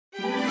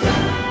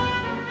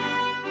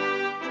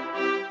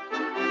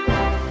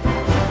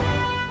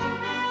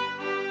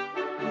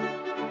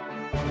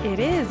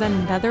is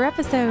another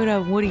episode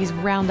of Woody's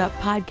Roundup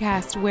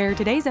podcast, where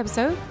today's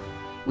episode,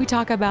 we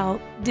talk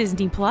about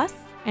Disney Plus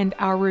and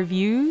our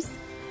reviews.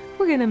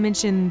 We're going to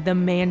mention The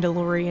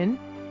Mandalorian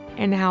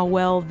and how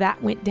well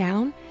that went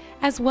down,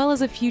 as well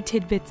as a few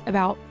tidbits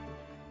about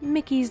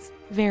Mickey's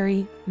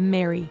very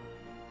merry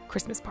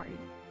Christmas party.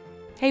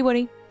 Hey,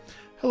 Woody.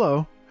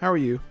 Hello. How are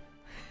you?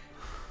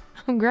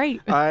 I'm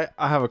great. I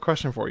have a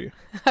question for you.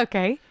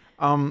 Okay.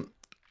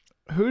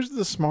 Who's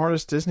the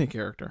smartest Disney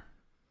character?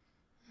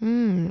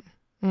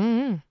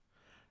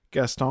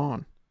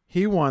 Gaston.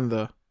 He won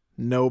the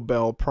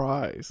Nobel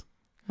Prize.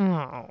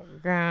 Oh,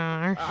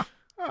 gosh.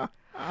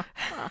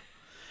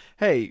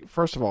 Hey,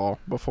 first of all,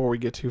 before we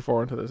get too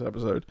far into this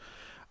episode,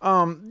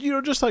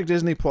 just like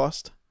Disney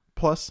Plus,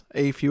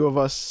 a few of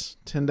us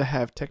tend to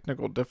have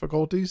technical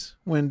difficulties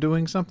when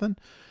doing something.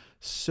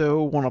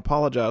 So, want to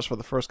apologize for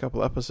the first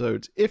couple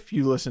episodes. If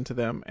you listen to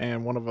them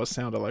and one of us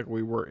sounded like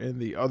we were in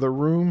the other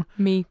room,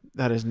 Me.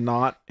 That is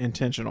not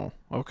intentional,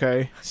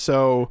 okay?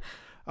 So,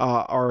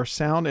 our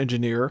sound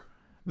engineer,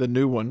 the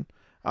new one,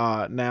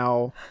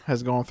 now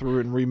has gone through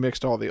and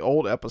remixed all the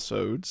old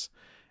episodes.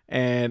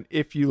 And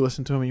if you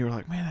listen to them and you're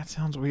like, man, that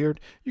sounds weird,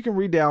 you can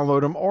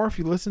re-download them. Or if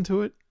you listen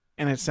to it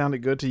and it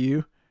sounded good to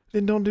you,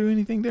 then don't do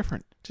anything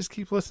different. Just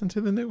keep listening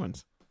to the new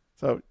ones.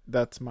 So,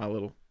 that's my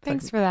little...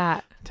 Thanks for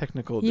that.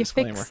 Technical You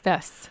disclaimer. fixed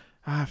us.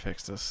 I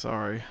fixed us.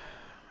 Sorry.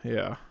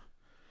 Yeah.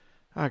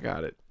 I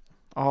got it.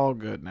 All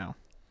good now.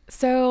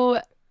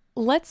 So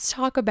let's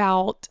talk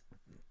about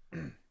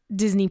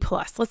Disney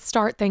Plus. Let's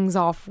start things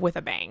off with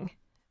a bang.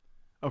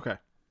 Okay.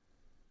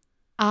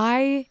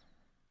 I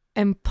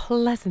am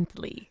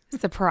pleasantly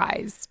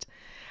surprised.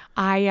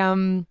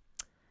 I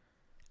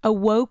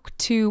awoke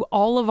to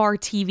all of our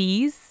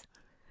TVs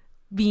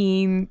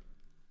being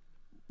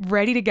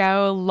ready to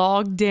go,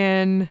 logged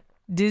in.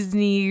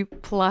 Disney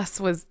Plus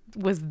was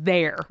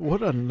there.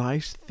 What a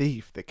nice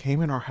thief that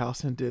came in our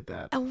house and did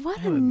that. And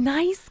what a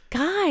nice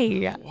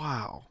guy.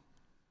 Wow.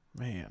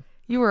 Man.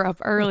 You were up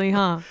early,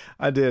 huh?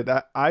 I did.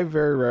 I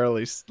very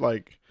rarely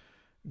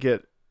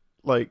get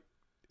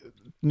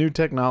new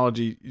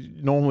technology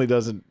normally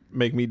doesn't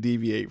make me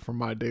deviate from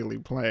my daily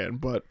plan,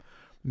 but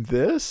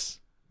this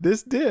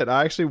did.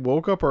 I actually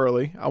woke up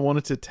early. I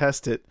wanted to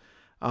test it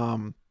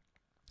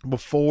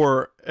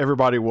before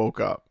everybody woke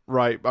up,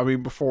 right? I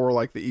mean, before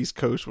like the East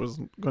Coast was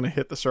going to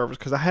hit the service,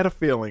 because I just had a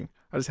feeling.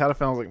 I was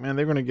like, man,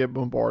 they're going to get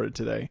bombarded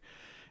today,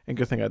 and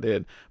good thing I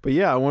did. But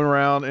yeah, I went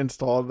around,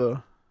 installed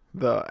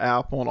the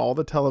app on all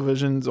the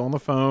televisions, on the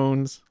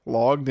phones,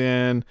 logged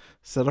in,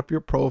 set up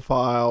your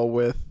profile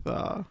with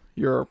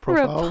your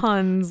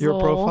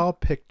profile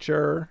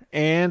picture,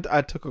 and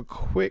I took a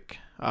quick,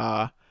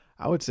 I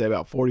would say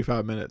about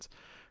 45 minutes,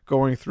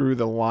 going through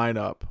the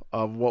lineup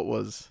of what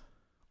was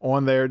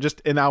on there.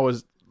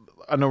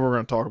 I know we're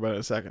going to talk about it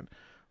in a second,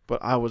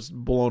 but I was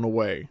blown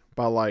away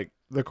by like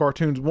the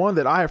cartoons. One,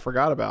 that I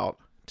forgot about.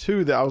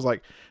 Two, that I was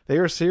like, they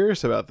are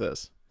serious about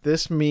this.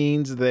 This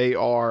means they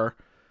are,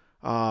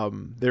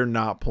 they're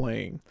not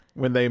playing.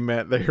 When they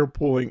are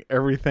pulling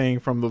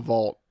everything from the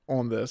vault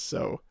on this.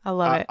 So I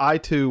love it. I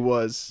too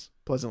was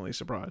pleasantly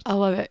surprised. I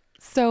love it.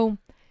 So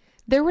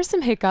there were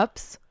some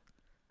hiccups.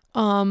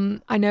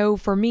 I know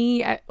for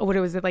me, what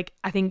was it like?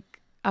 I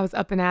think I was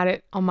up and at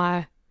it on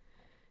my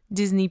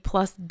Disney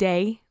Plus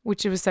day,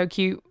 which it was so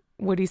cute.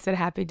 Woody said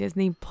happy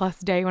Disney Plus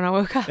day when I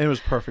woke up. And it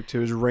was perfect too.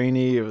 It was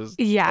rainy. It was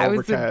overcast. It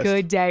was a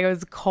good day. It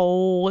was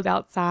cold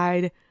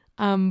outside.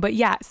 But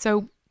yeah, so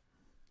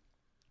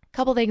a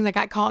couple things I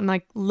got caught in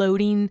like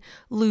loading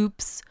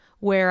loops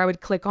where I would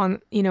click on,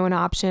 an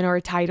option or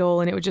a title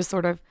and it would just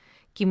sort of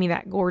give me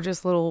that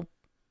gorgeous little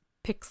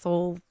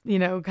pixel,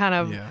 kind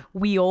of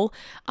wheel.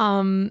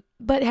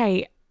 But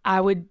hey,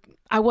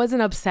 I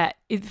wasn't upset.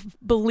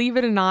 Believe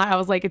it or not, I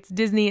was like, it's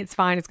Disney, it's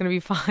fine, it's gonna be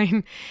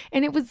fine.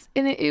 And it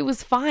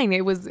was fine.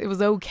 It was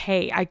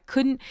okay. I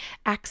couldn't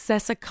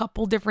access a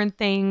couple different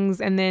things,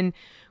 and then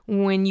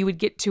when you would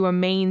get to a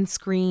main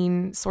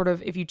screen, sort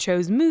of if you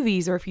chose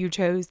movies or if you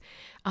chose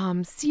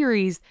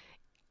series,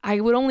 I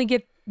would only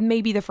get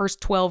maybe the first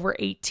 12 or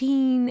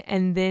 18,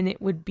 and then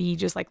it would be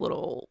just like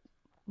little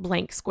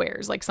blank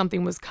squares, like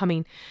something was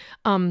coming.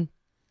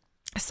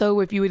 So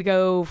if you would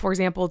go, for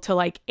example, to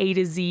like A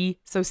to Z,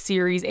 so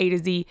series A to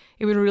Z,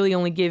 it would really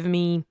only give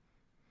me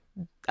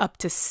up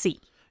to C.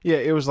 Yeah,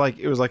 it was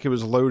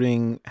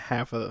loading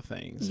half of the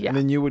things. Yeah. And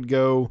then you would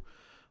go,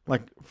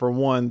 like, for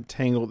one,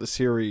 Tangled the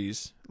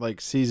series, like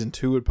season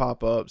 2 would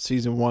pop up,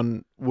 season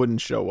 1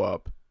 wouldn't show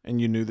up,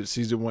 and you knew that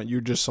season 1, you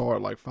just saw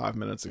it like 5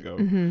 minutes ago.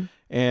 Mm-hmm.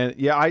 And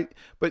yeah,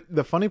 but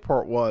the funny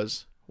part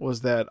was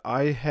that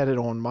I had it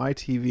on my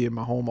TV in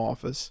my home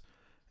office,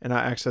 and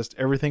I accessed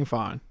everything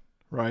fine,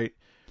 right?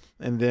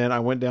 And then I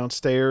went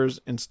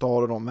downstairs,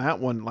 installed it on that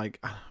one like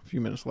a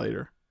few minutes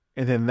later.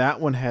 And then that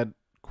one had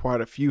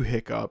quite a few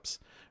hiccups.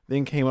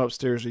 Then came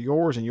upstairs to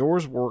yours, and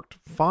yours worked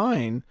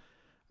fine.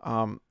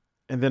 And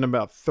then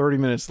about 30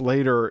 minutes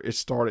later, it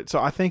started. So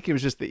I think it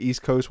was just the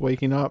East Coast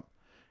waking up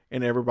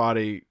and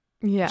everybody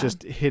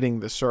just hitting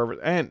the server.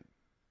 And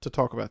to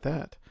talk about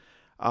that,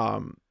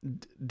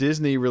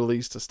 Disney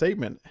released a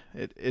statement.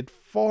 It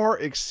far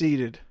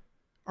exceeded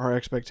our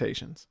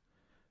expectations,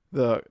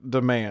 the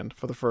demand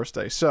for the first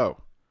day. So,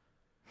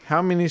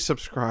 how many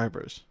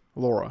subscribers,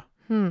 Laura,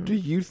 do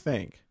you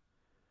think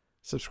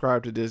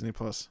subscribe to Disney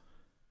Plus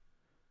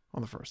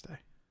on the first day?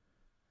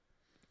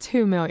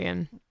 2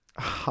 million.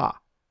 Aha.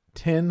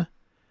 10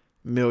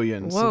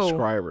 million Whoa.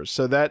 subscribers.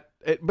 So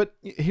but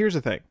here's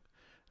the thing.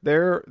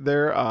 Their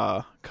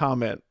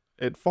comment,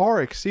 it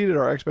far exceeded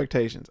our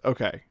expectations.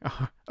 Okay.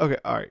 Okay.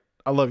 All right.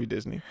 I love you,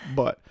 Disney.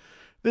 But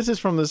this is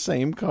from the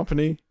same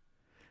company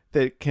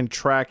that can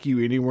track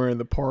you anywhere in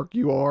the park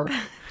you are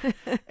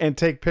and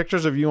take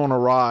pictures of you on a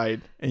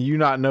ride and you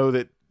not know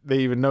that they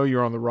even know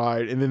you're on the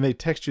ride. And then they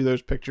text you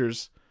those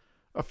pictures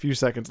a few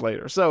seconds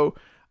later. So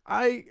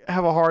I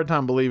have a hard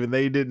time believing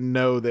they didn't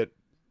know that,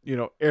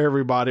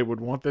 everybody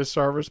would want this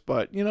service.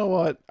 But you know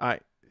what? I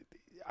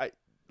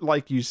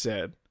like you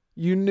said,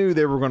 you knew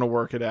they were going to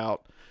work it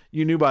out.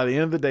 You knew by the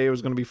end of the day it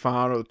was going to be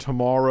fine, or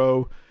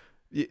tomorrow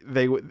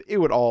it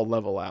would all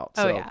level out.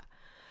 Oh, yeah.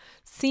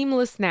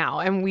 Seamless now,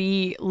 and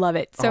we love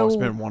it. So it's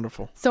been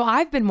wonderful. So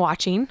I've been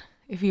watching,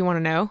 if you want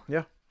to know.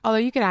 Yeah. Although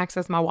you can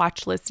access my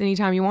watch list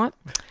anytime you want.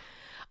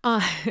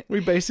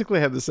 We basically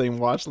have the same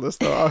watch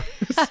list, though.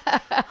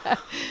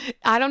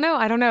 I don't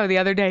know. The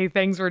other day,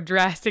 things were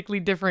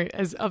drastically different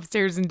as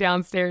upstairs and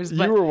downstairs.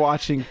 But you were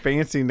watching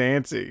Fancy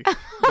Nancy,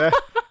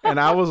 and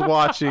I was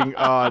watching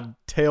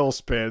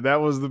Tailspin.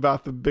 That was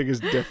about the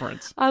biggest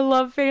difference. I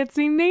love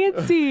Fancy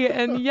Nancy,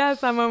 and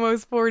yes, I'm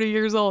almost 40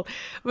 years old.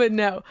 But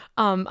no,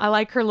 I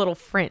like her little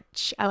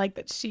French. I like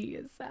that she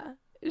is.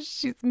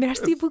 She's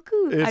merci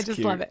beaucoup. I just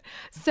cute. love it.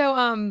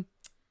 So,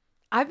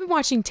 I've been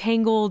watching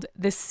Tangled,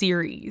 the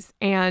series,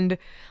 and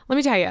let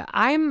me tell you,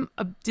 I'm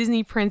a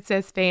Disney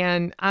princess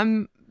fan.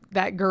 I'm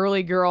that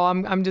girly girl.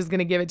 I'm just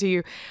gonna give it to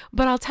you.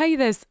 But I'll tell you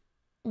this,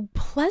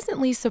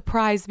 pleasantly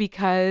surprised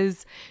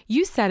because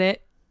you said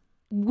it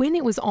when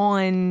it was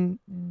on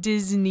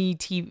Disney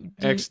TV.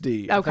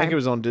 XD. Okay. I think it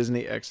was on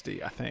Disney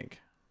XD, I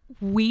think.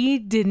 We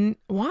didn't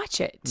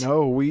watch it.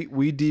 No, we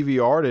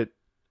DVR'd it,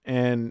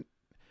 and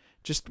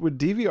just with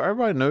DVR,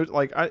 everybody knows,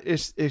 like,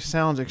 it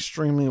sounds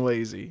extremely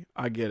lazy.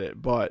 I get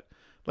it. But,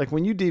 like,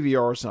 when you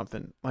DVR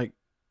something, like,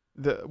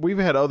 we've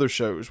had other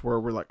shows where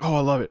we're like, oh,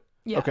 I love it.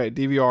 Yeah. Okay,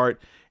 DVR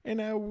it.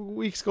 And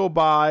weeks go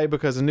by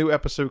because a new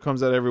episode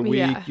comes out every week.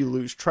 Yeah. You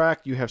lose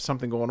track. You have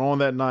something going on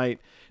that night.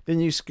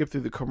 Then you skip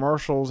through the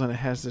commercials, and it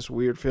has this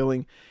weird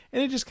feeling.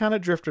 And it just kind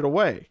of drifted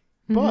away.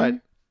 Mm-hmm. But,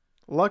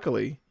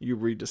 luckily, you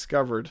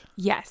rediscovered.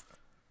 Yes.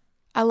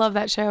 I love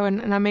that show.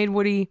 And I made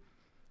Woody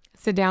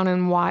sit down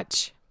and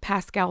watch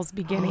Pascal's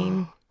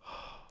Beginning.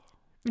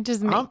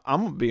 Just I'm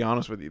going to be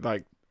honest with you.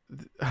 Like,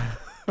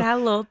 that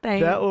little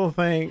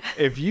thing.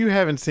 If you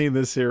haven't seen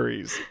this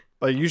series,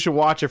 like, you should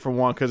watch it for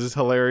one, because it's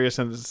hilarious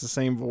and it's the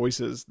same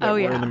voices that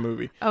were in the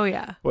movie. Oh,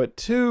 yeah. But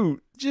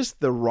two, just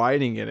the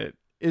writing in it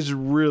is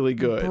really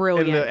good.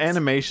 Brilliant. And the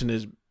animation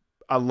is,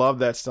 I love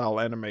that style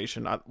of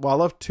animation. I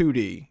love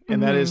 2D,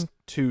 and that is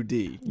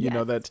 2D. You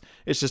know,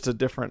 it's just a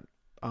different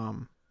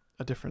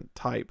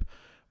type.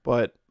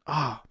 But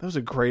that was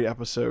a great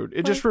episode.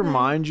 It just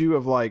reminds you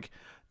of, like,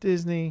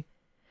 Disney.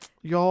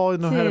 Y'all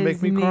know how to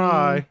make me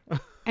cry.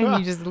 And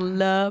you just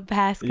love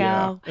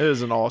Pascal. Yeah, it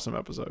is an awesome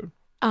episode.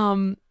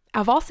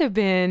 I've also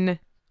been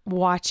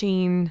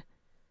watching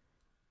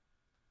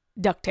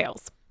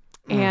DuckTales.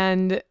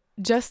 And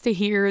just to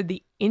hear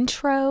the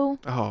intro,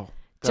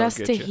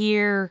 just to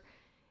hear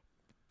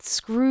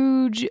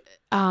Scrooge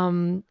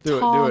talk.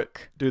 Do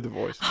it. Do the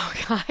voice. Oh,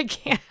 God, I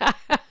can't.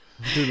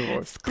 Do the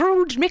voice.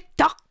 Scrooge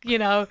McDuck,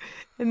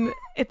 and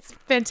it's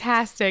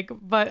fantastic.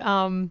 But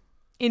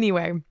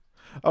anyway.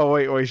 Oh,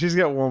 wait. She's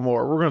got one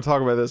more. We're going to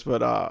talk about this,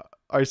 but all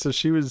right, so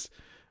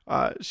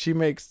she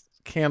makes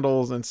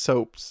candles and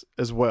soaps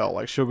as well.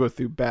 Like, she'll go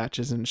through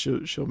batches and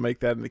she'll make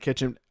that in the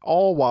kitchen,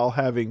 all while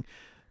having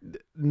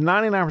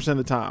 99% of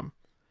the time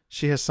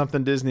she has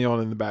something Disney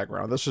on in the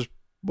background. This was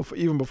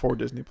even before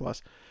Disney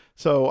Plus.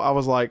 So I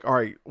was like, all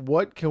right,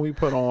 what can we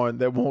put on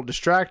that won't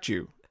distract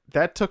you?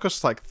 That took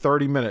us like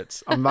 30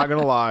 minutes. I'm not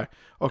gonna lie.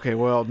 Okay,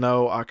 well,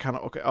 no, I kind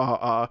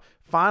of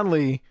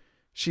finally,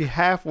 she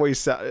halfway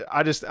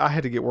I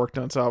had to get work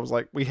done, so I was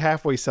like, we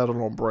halfway settled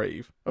on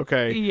Brave.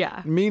 Okay.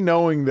 Yeah. Me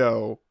knowing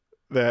though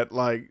that,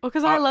 like,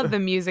 because I love the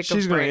music.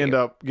 She's gonna end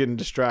up getting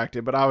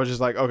distracted, but I was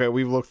just like, okay,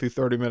 we've looked through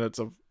 30 minutes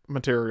of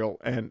material,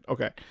 and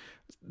okay,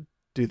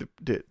 do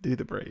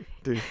the Brave.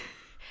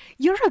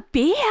 You're a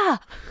bear.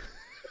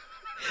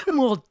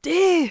 Well,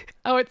 do.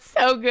 Oh, it's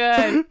so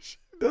good.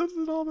 Does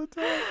it all the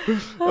time.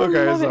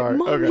 Okay, sorry.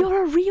 Mom, okay.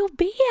 You're a real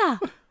bear.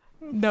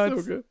 No, so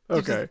it's good. You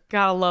Okay. just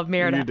gotta love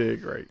Merida. You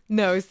did great.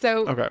 No,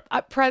 so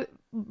okay.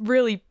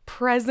 Really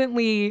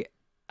presently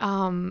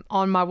on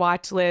my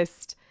watch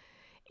list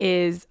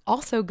is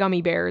also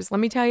Gummy Bears. Let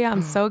me tell you,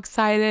 I'm so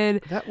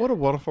excited. What a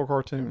wonderful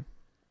cartoon.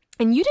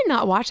 And you did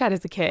not watch that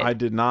as a kid. I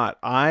did not.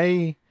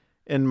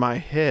 In my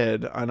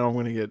head, I know I'm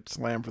going to get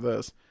slammed for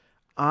this.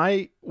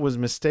 I was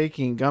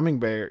mistaking gummy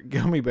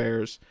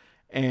bears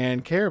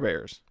and Care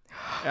Bears.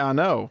 I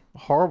know,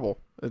 horrible.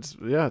 It's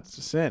a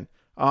sin.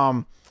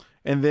 And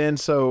then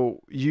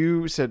so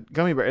you said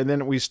gummy bear, and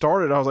then we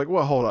started. I was like,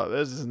 well, hold up,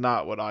 this is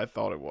not what I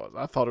thought it was.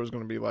 I thought it was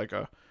going to be like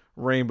a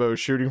rainbow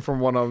shooting from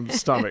one of them's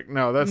stomach.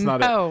 No, that's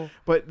not it.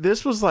 But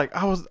this was like,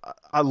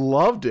 I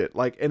loved it.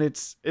 Like, and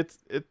it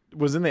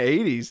was in the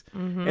 80s,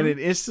 and it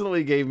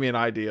instantly gave me an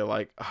idea.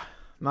 Like,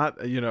 not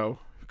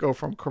go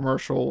from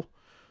commercial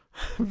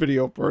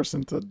video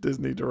person to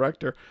Disney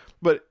director,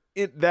 but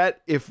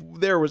if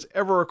there was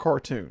ever a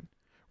cartoon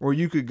where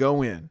you could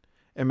go in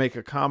and make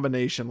a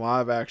combination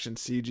live action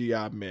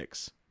CGI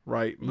mix,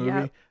 right, movie,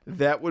 Yep.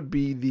 that would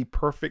be the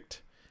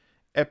perfect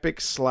epic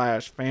 /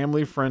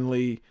 family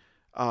friendly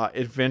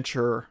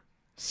adventure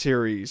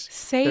series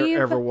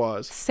there ever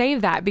was.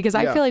 Save that, because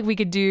I feel like we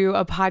could do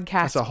a podcast.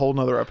 That's a whole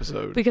nother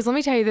episode. Because let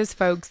me tell you this,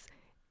 folks.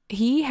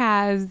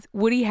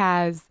 Woody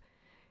has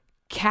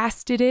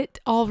casted it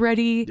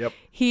already. Yep.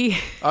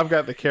 I've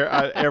got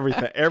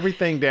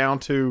everything down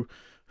to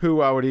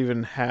who I would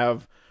even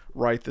have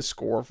write the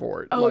score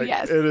for it. Oh, like,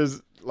 yes. It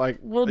is like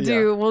we'll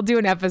do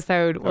an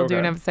episode. We'll do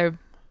an episode.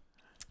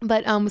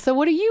 But so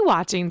what are you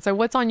watching? So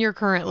what's on your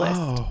current list?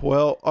 Oh,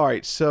 well, all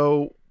right.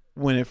 So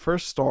when it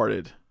first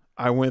started,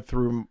 I went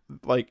through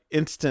like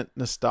instant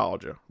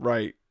nostalgia,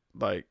 right?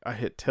 Like I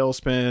hit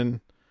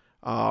Tailspin,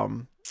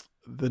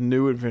 The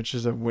New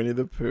Adventures of Winnie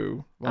the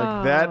Pooh.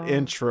 Like that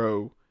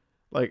intro,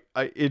 like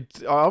I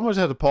almost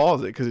had to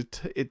pause it because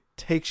it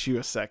takes you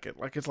a second.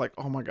 Like it's like,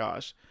 oh my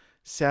gosh,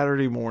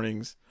 Saturday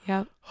mornings.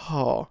 Yep.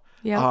 Oh.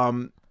 Yep.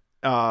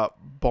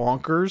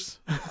 Bonkers.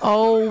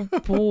 Oh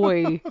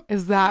boy,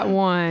 is that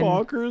one?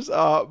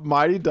 Bonkers.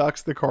 Mighty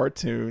Ducks the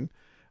cartoon.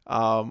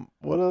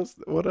 What else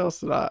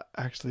did I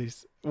actually?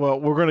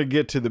 Well, we're gonna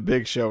get to the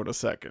Big Show in a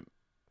second.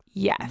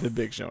 Yes. The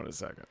Big Show in a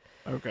second.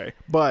 Okay,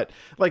 but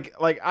like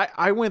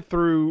I went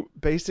through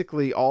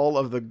basically all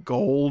of the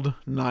gold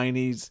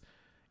 90s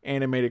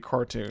animated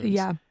cartoons.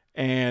 Yeah.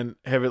 And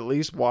have at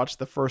least watched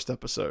the first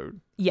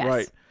episode. Yes.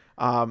 Right.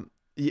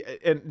 Yeah,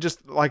 and just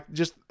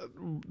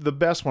the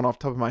best one off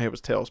the top of my head was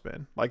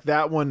Tailspin. Like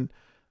that one,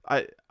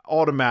 I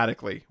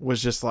automatically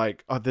was just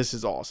like, oh, this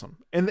is awesome.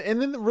 And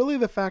then really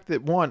the fact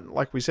that one,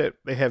 like we said,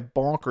 they have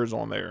Bonkers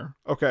on there.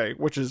 Okay,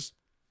 which is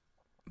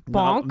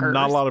Bonkers.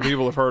 Not a lot of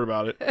people have heard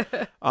about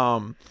it.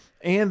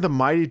 And the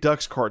Mighty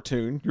Ducks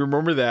cartoon. You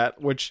remember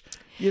that? Which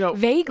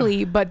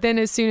vaguely, but then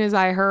as soon as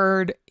I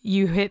heard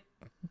you hit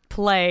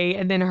play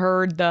and then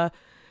heard the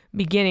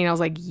beginning, I was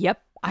like,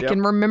 yep. I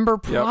can remember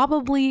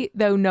probably,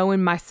 though,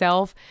 knowing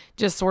myself,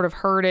 just sort of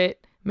heard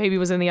it, maybe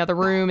was in the other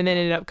room, and then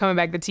ended up coming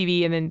back to the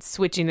TV and then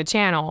switching the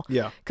channel.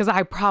 Yeah. Because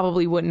I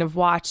probably wouldn't have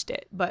watched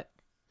it. But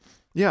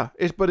yeah,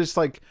 it's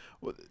like,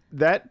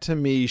 that to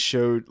me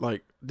showed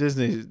like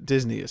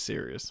Disney is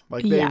serious.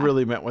 Like they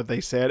really meant what they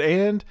said.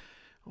 And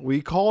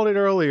we called it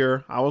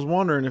earlier. I was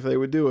wondering if they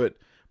would do it,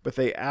 but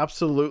they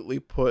absolutely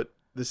put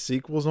the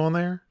sequels on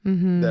there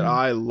that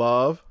I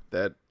love,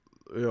 that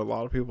a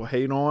lot of people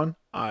hate on.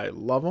 I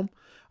love them.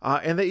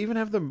 And they even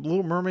have the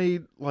Little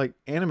Mermaid like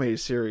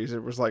animated series.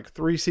 It was like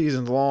 3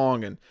 seasons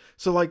long. And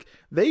so like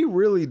they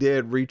really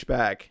did reach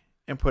back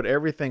and put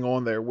everything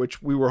on there,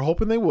 which we were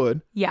hoping they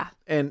would. Yeah.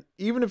 And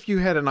even if you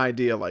had an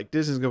idea like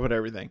Disney's going to put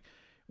everything,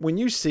 when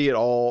you see it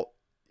all,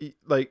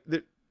 like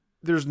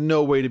there's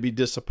no way to be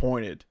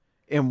disappointed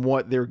in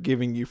what they're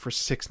giving you for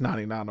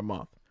 $6.99 a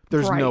month.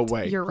 There's no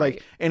way. You're right.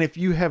 Like, and if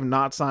you have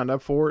not signed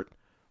up for it,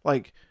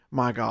 like,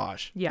 my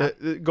gosh,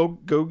 go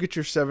get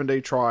your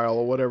 7-day trial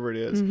or whatever it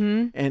is.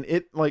 And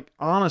it, like,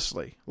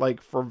 honestly,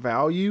 like for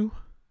value,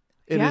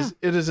 it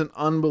is an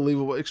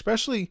unbelievable,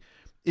 especially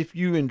if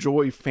you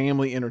enjoy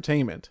family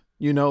entertainment,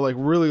 like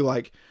really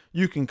like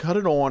you can cut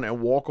it on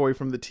and walk away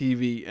from the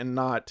TV and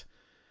not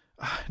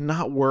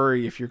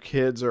worry if your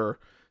kids are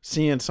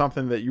seeing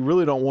something that you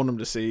really don't want them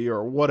to see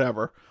or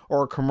whatever,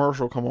 or a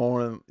commercial come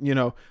on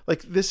and,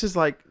 like this is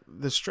like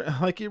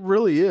like it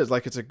really is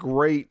like, it's a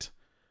great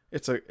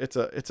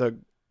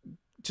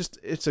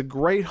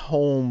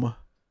home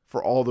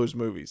for all those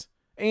movies.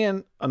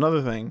 And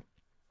another thing,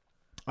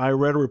 I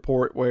read a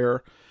report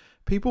where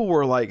people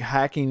were like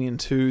hacking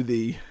into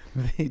the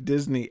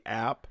Disney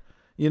app.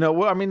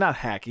 Well, I mean, not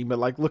hacking, but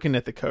like looking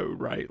at the code,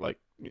 right? Like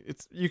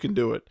you can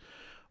do it.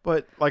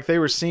 But like they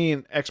were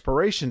seeing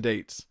expiration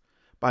dates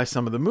by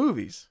some of the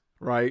movies,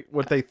 right?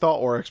 What they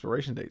thought were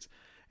expiration dates.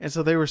 And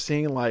so they were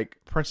seeing like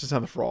Princess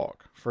and the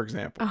Frog, for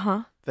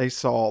example. They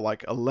saw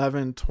like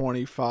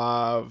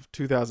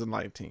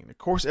 11/25/2019. Of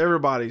course,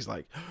 everybody's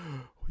like,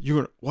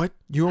 what?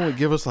 You only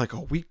give us like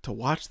a week to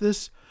watch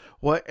this?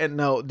 What? And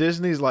no,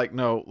 Disney's like,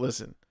 no,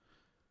 listen,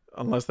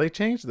 unless they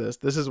change this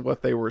is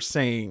what they were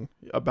saying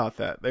about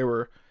that. They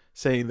were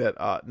saying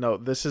that, no,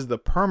 this is the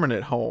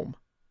permanent home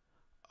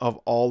of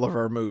all of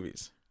our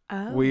movies.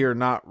 Oh. We are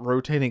not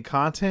rotating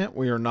content.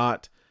 We are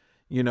not,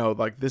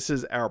 like this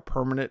is our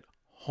permanent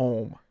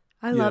home.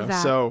 I love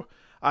that. So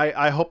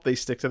I hope they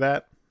stick to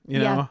that.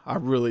 I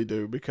really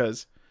do,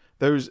 because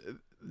those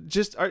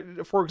just,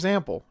 for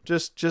example,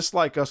 just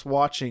like us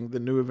watching the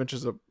New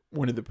Adventures of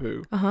Winnie the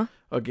Pooh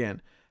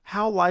again,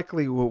 how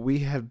likely would we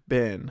have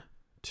been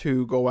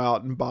to go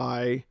out and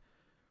buy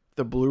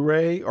the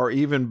Blu-ray or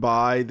even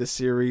buy the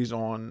series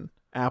on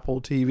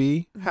Apple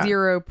TV.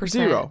 0%.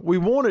 Zero.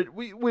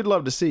 We'd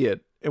love to see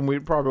it, and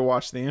we'd probably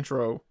watch the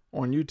intro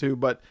on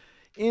YouTube. But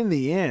in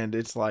the end,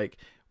 it's like,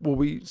 will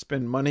we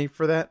spend money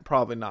for that?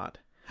 Probably not.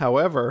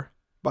 However,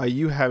 by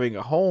you having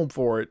a home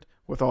for it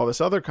with all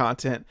this other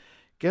content,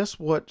 guess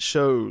what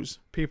shows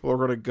people are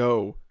going to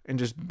go and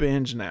just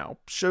binge now?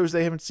 Shows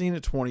they haven't seen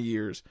in 20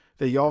 years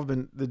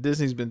that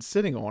Disney's been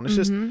sitting on. It's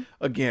just,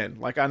 again,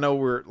 like, I know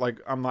we're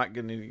not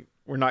getting any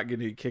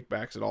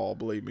kickbacks at all,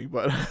 believe me,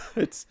 but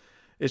it's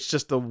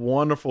just a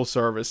wonderful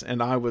service,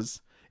 and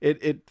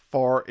it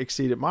far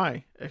exceeded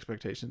my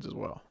expectations as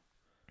well.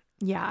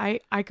 Yeah,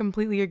 I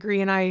completely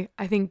agree. And I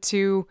think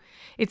too,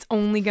 it's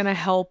only going to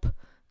help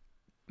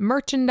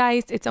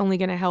merchandise. It's only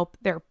going to help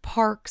their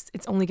parks.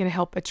 It's only going to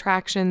help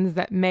attractions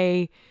that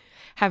may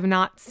have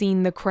not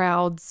seen the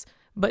crowds,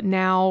 but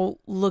now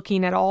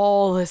looking at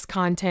all this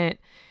content,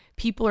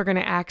 people are going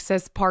to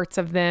access parts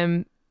of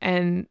them,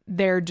 and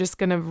they're just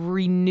going to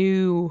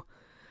renew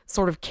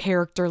sort of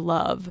character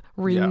love,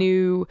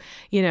 renew,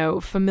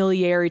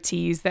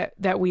 familiarities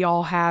that we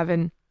all have.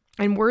 And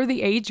we're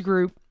the age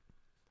group,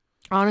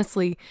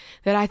 honestly,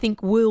 that I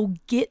think will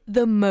get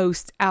the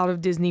most out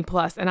of Disney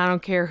Plus. And I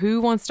don't care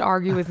who wants to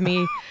argue with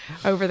me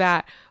over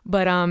that.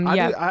 But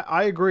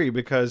I agree,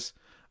 because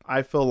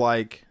I feel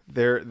like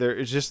there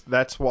is just,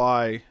 that's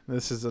why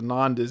this is a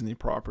non-Disney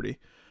property.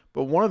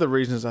 But one of the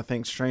reasons I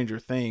think Stranger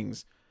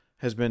Things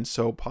has been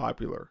so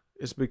popular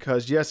is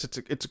because, yes,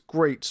 it's a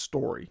great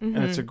story and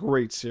it's a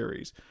great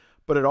series,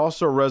 but it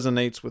also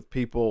resonates with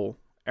people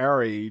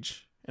our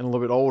age and a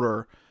little bit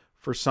older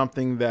for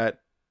something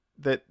that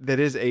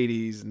is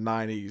 80s,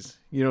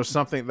 90s,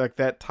 something like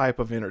that type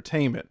of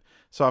entertainment.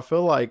 So I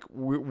feel like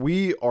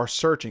we are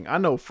searching.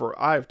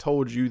 I've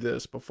told you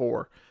this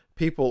before.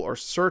 People are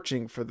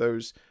searching for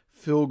those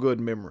feel-good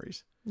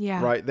memories.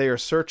 Yeah. Right? They are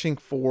searching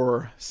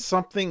for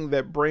something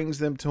that brings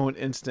them to an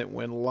instant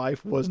when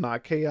life was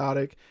not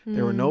chaotic.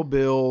 There were no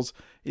bills.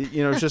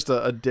 It's just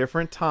a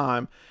different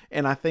time.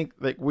 And I think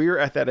that we're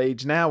at that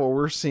age now where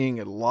we're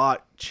seeing a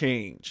lot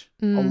change.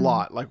 A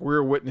lot. Like,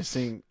 we're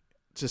witnessing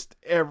just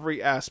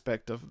every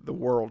aspect of the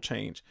world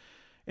change.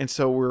 And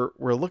so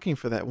we're looking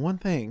for that one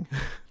thing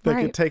that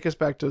could take us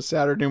back to a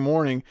Saturday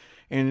morning.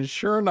 And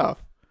sure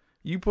enough,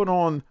 you put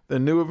on the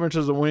New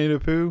Adventures of Winnie the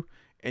Pooh,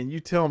 and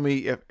you tell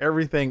me if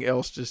everything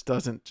else just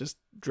doesn't just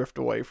drift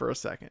away for a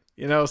second.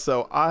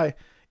 So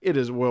it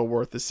is well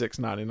worth the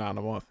 $6.99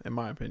 a month, in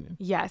my opinion.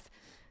 Yes.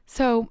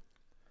 So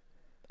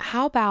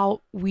how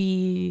about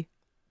we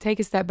take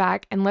a step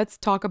back and let's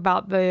talk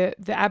about the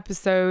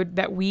episode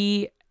that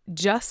we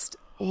just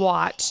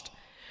watched.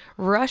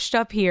 Rushed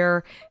up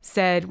here,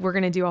 said we're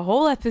going to do a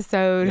whole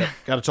episode. Yeah,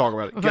 got to talk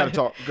about it. Got to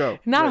talk. Go.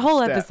 Not a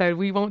whole episode.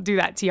 We won't do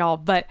that to y'all.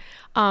 But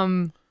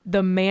The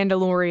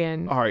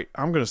Mandalorian. All right.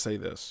 I'm going to say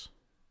this.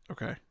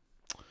 Okay.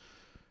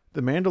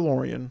 The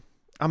Mandalorian,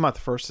 I'm not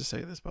the first to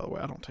say this, by the way.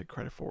 I don't take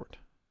credit for it.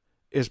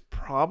 Is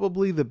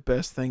probably the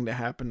best thing to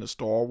happen to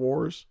Star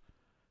Wars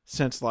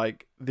since,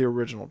 like, the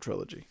original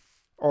trilogy.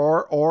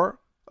 Or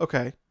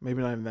okay,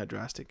 maybe not even that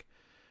drastic.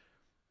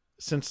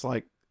 Since,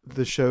 like,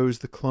 the shows,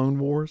 the Clone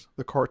Wars,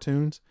 the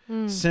cartoons,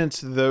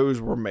 since those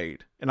were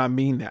made. And I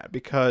mean that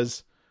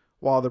because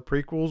while the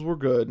prequels were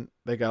good,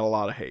 they got a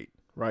lot of hate,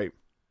 right?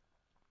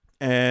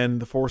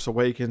 And The Force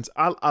Awakens,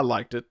 I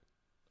liked it.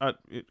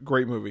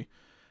 Great movie.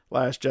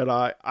 Last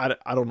Jedi,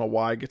 I don't know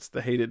why it gets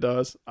the hate it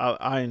does.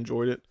 I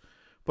enjoyed it.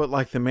 But,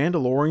 like, The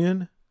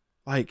Mandalorian,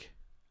 like,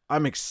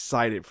 I'm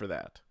excited for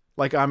that.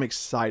 Like, I'm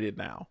excited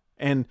now.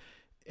 And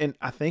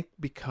I think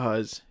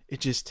because it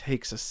just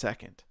takes a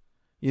second.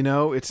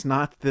 It's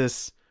not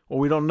this, well,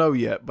 we don't know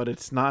yet, but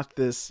it's not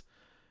this,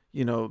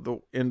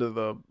 the end of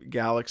the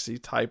galaxy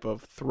type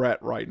of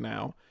threat right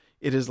now.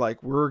 It is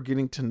like we're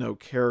getting to know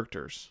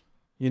characters.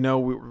 We're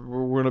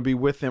going to be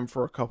with them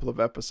for a couple of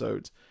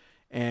episodes.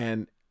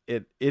 And I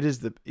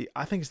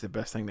think it's the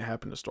best thing to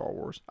happen to Star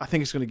Wars. I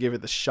think it's going to give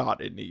it the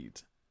shot it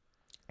needs.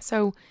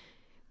 So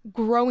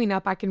growing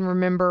up, I can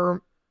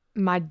remember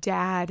my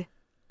dad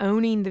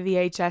owning the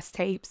VHS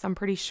tapes. I'm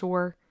pretty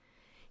sure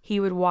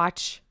he would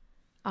watch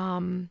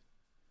one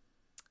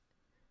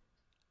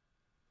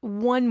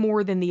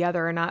more than the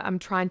other, and I'm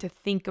trying to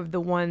think of the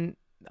one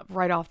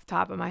right off the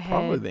top of my head.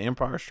 Probably The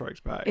Empire Strikes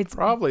Back. It's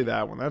probably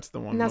that one. That's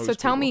the one. Now, so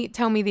tell me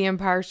The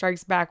Empire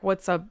Strikes Back.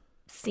 What's a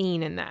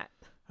scene in that?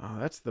 Oh,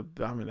 that's the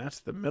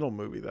middle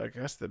movie.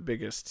 That's the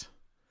biggest.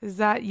 Is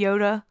that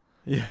Yoda?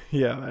 Yeah,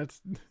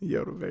 that's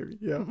Yoda, baby.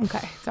 Yeah.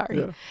 Okay, sorry.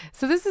 Yeah.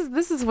 So this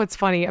is what's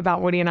funny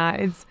about Woody and I.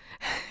 It's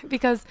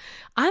because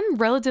I'm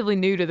relatively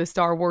new to the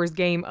Star Wars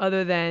game,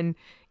 other than,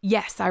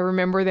 yes, I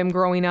remember them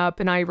growing up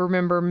and I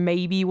remember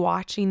maybe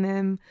watching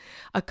them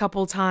a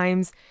couple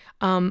times.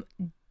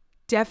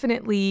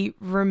 Definitely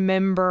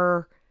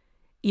remember,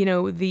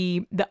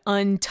 the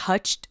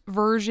untouched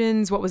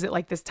versions. What was it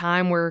like this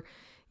time where,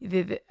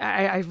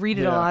 I read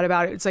it a lot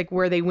about it. It's like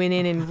where they went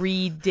in and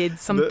redid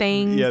some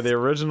things. Yeah, the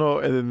original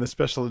and then the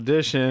special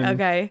edition.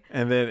 Okay.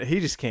 And then he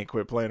just can't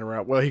quit playing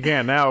around. Well, he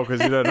can now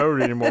because he doesn't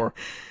own it anymore.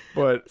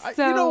 But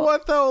So- you know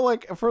what, though?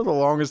 Like, for the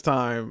longest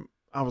time,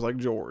 I was like,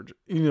 George,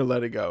 you need to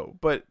let it go.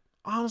 But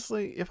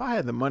honestly, if I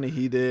had the money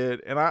he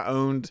did and I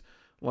owned,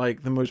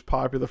 like, the most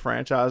popular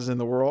franchises in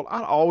the world,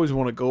 I'd always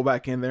want to go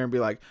back in there and be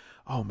like,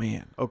 oh,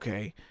 man,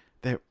 okay,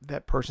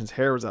 that person's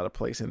hair was out of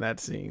place in that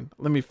scene.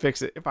 Let me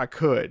fix it if I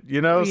could, you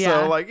know?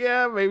 Yeah. So, like,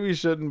 yeah, maybe you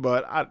shouldn't,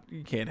 but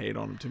you can't hate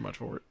on him too much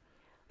for it.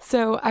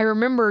 So I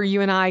remember you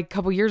and I a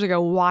couple years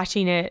ago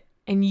watching it,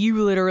 and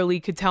you literally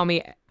could tell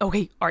me,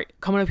 okay, all right,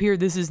 coming up here,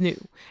 this is new.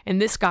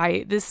 And this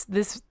guy, this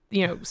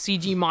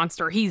CG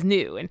monster, he's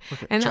new. And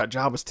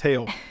Jabba's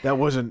tail, that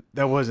wasn't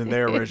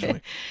there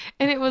originally.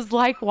 and it was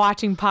like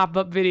watching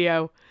pop-up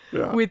video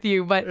with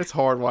you. But It's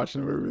hard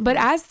watching the movie. But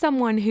as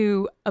someone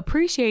who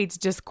appreciates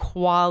just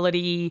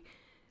quality,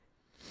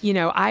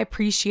 I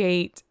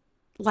appreciate,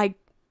 like,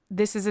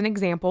 this is an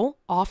example,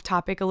 off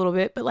topic a little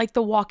bit, but like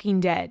The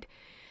Walking Dead.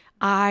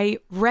 I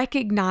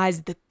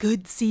recognize the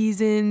good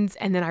seasons,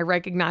 and then I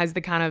recognize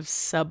the kind of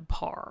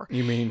subpar.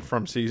 You mean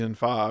from season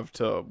 5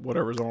 to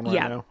whatever's on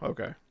right now?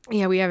 Okay.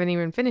 Yeah, we haven't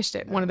even finished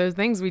it. One of those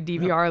things we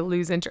DVR,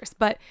 lose interest.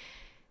 But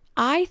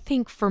I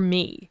think for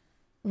me,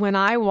 when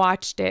I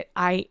watched it,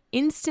 I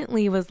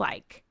instantly was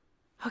like,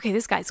 okay,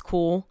 this guy's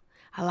cool.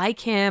 I like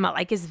him. I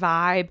like his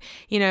vibe,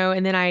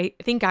 and then I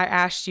think I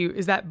asked you,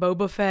 is that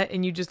Boba Fett?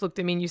 And you just looked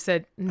at me and you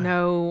said,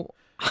 no.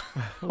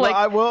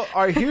 All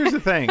right, here's the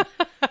thing.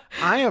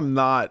 I am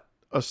not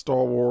a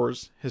Star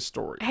Wars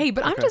historian. Hey,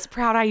 but I'm just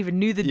proud I even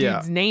knew the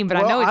dude's name, but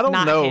well, I know it's I don't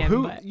not know him.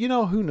 who. But...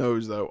 Who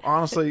knows though?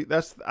 Honestly,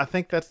 I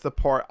think that's the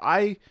part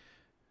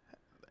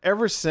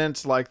ever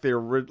since like the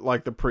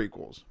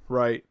prequels,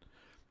 right?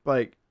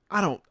 Like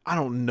I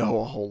don't know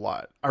a whole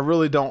lot. I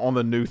really don't on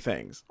the new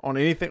things, on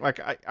anything. Like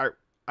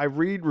I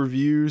read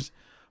reviews,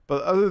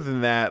 but other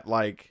than that,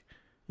 like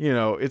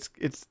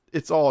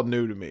it's all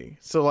new to me.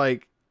 So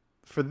like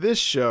for this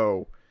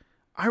show,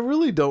 I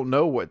really don't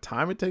know what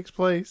time it takes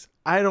place.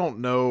 I don't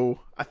know.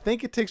 I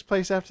think it takes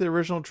place after the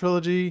original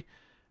trilogy,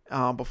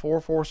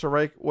 before Force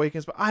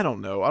Awakens, but I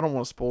don't know. I don't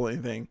want to spoil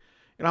anything,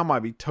 and I might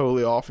be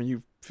totally off. And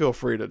you feel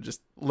free to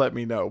just let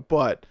me know.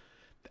 But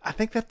I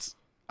think that's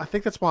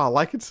why I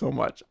like it so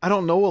much. I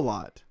don't know a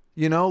lot,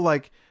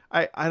 like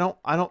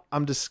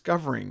I'm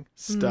discovering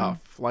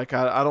stuff. Like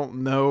I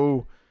don't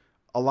know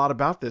a lot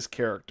about this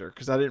character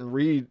because I didn't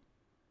read,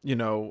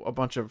 a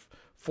bunch of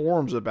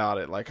forums about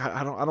it. Like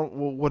I don't.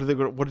 What are they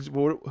going?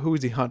 Who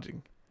is he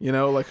hunting?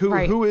 Like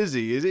who is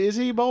he? Is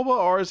he Boba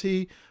or is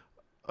he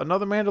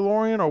another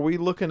Mandalorian? Are we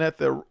looking at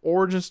the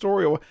origin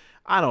story? Or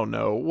I don't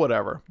know.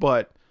 Whatever.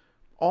 But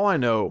all I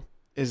know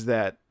is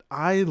that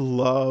I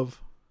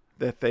love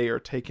that they are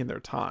taking their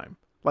time.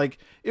 Like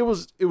it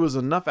was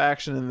enough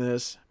action in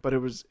this, but it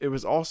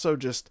was also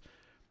just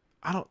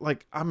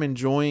I'm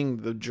enjoying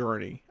the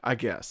journey, I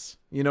guess.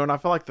 And I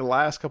feel like the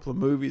last couple of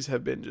movies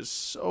have been just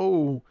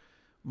so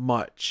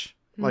much.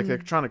 Like they're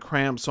trying to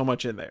cram so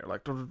much in there.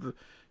 Like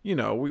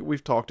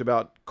we've talked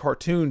about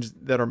cartoons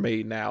that are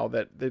made now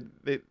that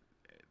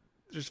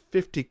there's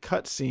 50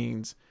 cut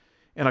scenes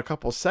in a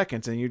couple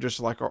seconds and you just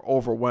like are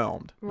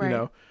overwhelmed,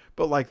 right.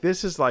 But like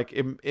this is like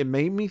it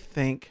made me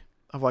think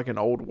of like an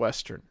old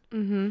Western,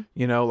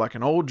 like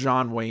an old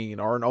John Wayne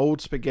or an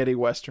old spaghetti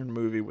Western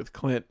movie with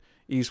Clint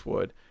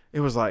Eastwood. It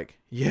was like,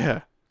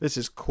 yeah, this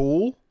is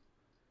cool.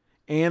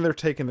 And they're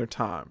taking their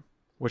time,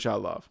 which I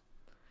love.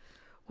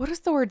 What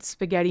does the word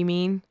spaghetti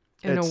mean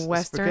in a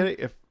Western?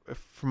 Spaghetti,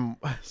 from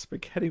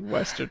spaghetti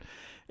Western.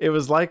 It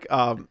was like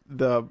and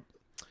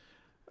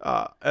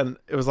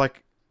it was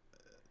like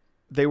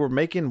they were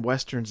making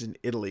Westerns in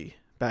Italy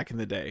back in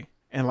the day.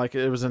 And like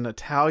it was an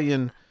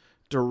Italian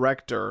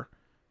director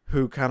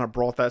who kind of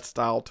brought that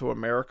style to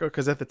America.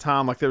 Because at the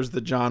time, like there was the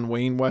John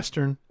Wayne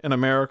Western in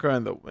America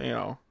and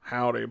the,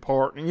 Howdy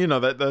Part, and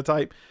that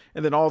type.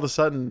 And then all of a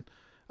sudden,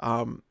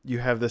 you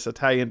have this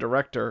Italian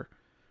director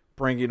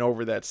bringing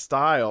over that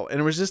style. And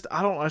it was just,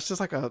 it's just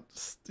like a,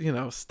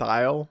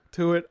 style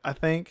to it, I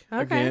think.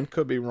 Okay. Again,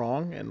 could be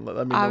wrong. And let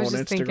me know on Instagram. I was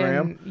just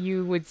thinking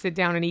you would sit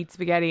down and eat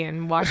spaghetti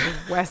and watch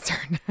a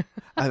Western.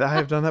 I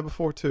have done that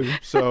before too.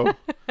 So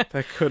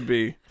that could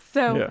be.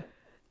 So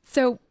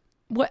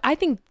what I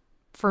think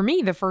for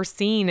me, the first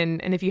scene,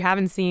 and if you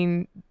haven't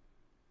seen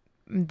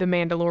The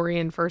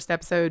Mandalorian first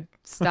episode,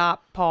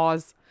 stop,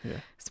 pause,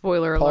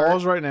 spoiler alert.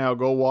 Pause right now,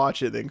 go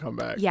watch it, then come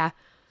back. Yeah.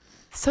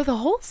 So the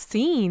whole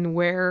scene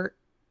where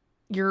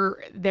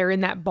they're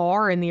in that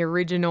bar in the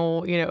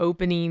original,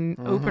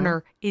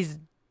 opener is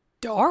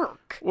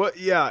dark. Well,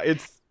 yeah,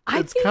 it's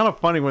kind of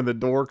funny when the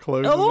door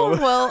closes. Oh,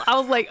 well, I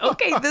was like,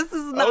 okay, this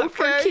is not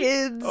for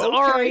kids. Okay.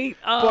 All right.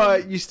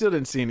 But you still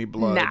didn't see any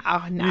blood.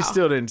 No. You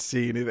still didn't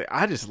see anything.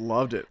 I just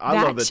loved it.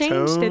 I love the tone.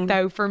 That changed it,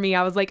 though, for me.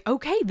 I was like,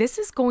 okay, this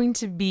is going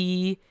to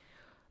be...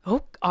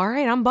 Oh, all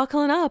right, I'm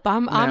buckling up.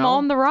 I'm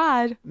on the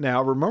ride.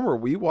 Now, remember,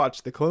 we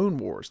watched the Clone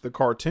Wars, the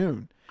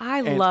cartoon.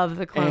 I love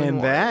the Clone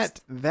Wars.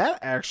 And that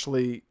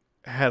actually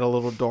had a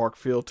little dark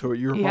feel to it.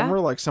 You Yeah. remember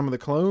like some of the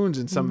clones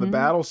and some of the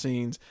battle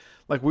scenes,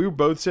 like we were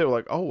both saying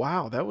like, oh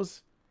wow, that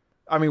was,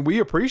 I mean, we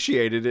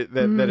appreciated it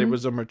that it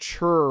was a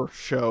mature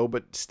show,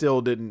 but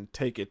still didn't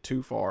take it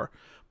too far.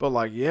 But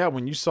like, yeah,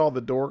 when you saw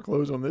the door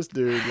close on this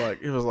dude,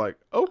 like it was like,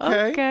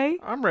 okay.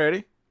 I'm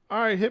ready. All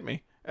right, hit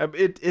me.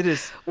 It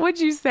is. What'd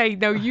you say?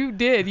 No, you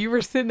did. You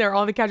were sitting there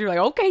on the couch. You're like,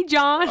 okay,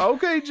 John.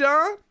 Okay,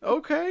 John.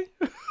 Okay.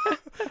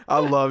 I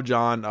love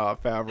John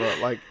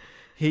Favreau. Like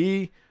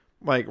he,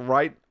 like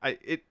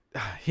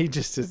he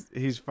just is.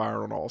 He's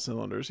firing on all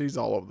cylinders. He's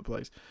all over the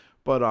place.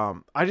 But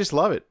I just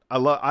love it.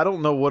 I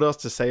don't know what else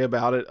to say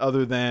about it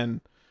other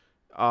than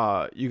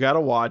you got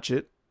to watch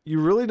it. You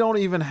really don't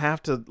even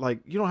have to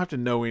you don't have to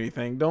know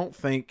anything. Don't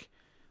think,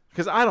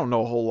 because I don't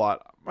know a whole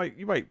lot.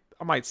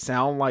 I might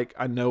sound like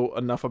I know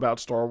enough about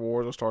Star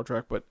Wars or Star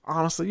Trek, but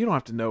honestly, you don't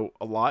have to know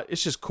a lot.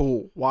 It's just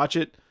cool. Watch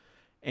it,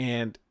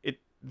 and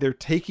they're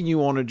taking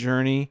you on a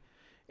journey,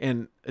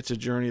 and it's a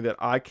journey that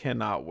I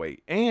cannot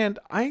wait. And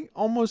I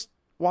almost,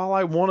 while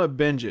I want to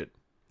binge it,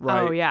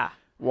 right? Oh yeah.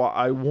 While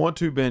I want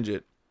to binge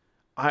it,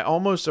 I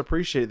almost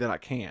appreciate that I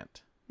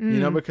can't. You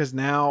know, because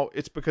now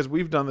it's because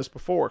we've done this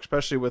before,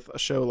 especially with a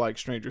show like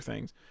Stranger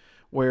Things,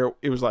 where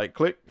it was like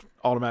click,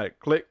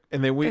 automatic click,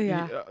 and then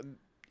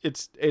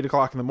it's 8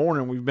 o'clock in the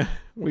morning.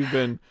 We've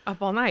been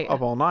up all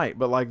night.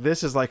 But like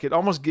this is like, it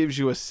almost gives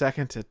you a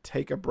second to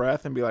take a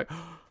breath and be like,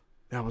 oh,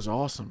 that was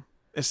awesome,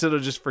 instead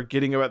of just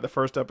forgetting about the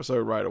first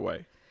episode right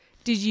away.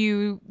 Did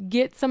you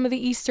get some of the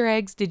Easter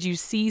eggs? Did you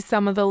see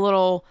some of the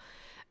little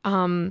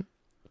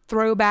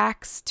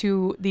throwbacks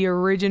to the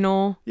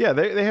original? Yeah,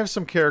 they have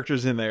some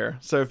characters in there.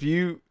 So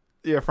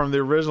from the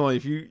original,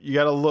 if you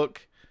got to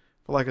look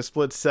for like a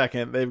split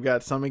second, they've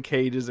got some in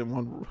cages and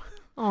one.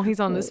 Oh,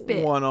 he's on the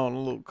spit. One on a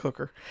little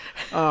cooker.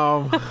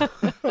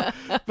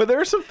 But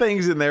there are some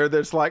things in there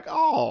that's like,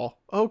 oh,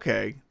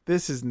 okay,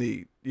 this is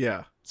neat.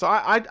 Yeah. So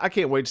I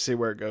can't wait to see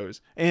where it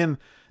goes. And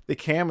the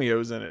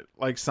cameos in it,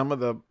 like some of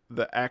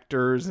the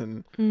actors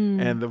and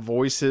the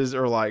voices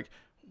are like,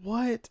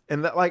 what?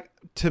 And that, like,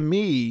 to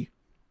me,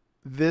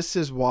 this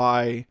is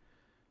why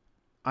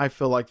I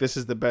feel like this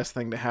is the best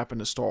thing to happen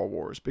to Star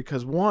Wars.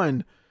 Because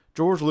one,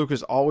 George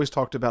Lucas always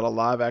talked about a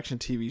live action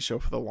TV show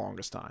for the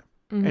longest time.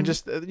 And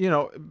just,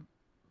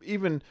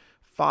 even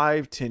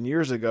 5-10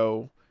 years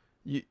ago,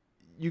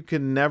 you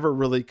can never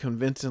really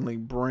convincingly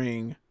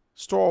bring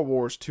Star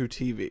Wars to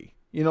TV.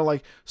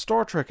 Like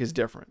Star Trek is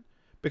different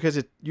because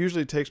it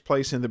usually takes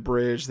place in the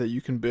bridge that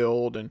you can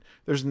build, and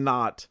there's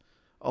not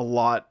a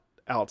lot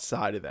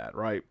outside of that,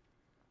 right?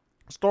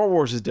 Star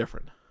Wars is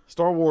different.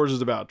 Star Wars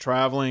is about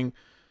traveling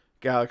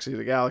galaxy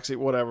to galaxy,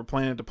 whatever,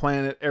 planet to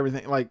planet,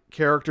 everything, like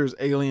characters,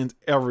 aliens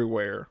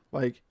everywhere.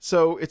 Like,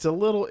 so it's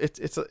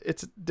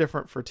it's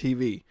different for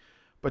TV.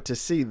 But to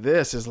see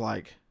this is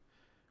like,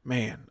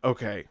 man,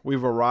 okay,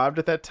 we've arrived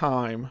at that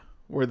time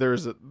where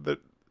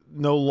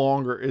no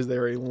longer is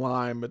there a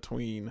line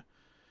between,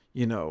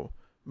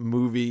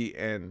 movie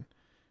and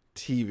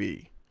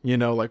TV.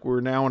 Like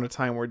we're now in a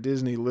time where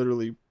Disney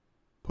literally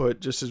put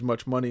just as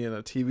much money in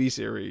a TV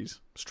series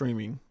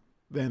streaming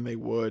than they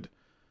would,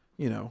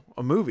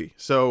 a movie.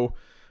 So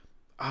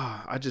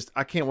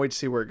I can't wait to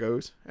see where it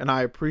goes. And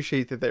I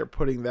appreciate that they're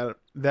putting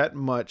that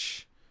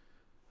much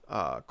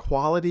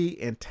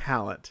quality and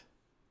talent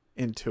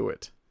into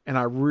it. And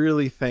I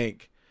really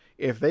think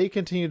if they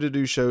continue to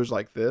do shows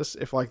like this,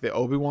 if like the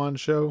Obi-Wan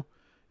show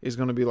is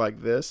going to be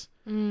like this,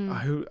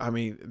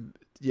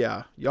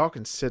 yeah, y'all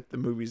can sit the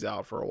movies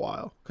out for a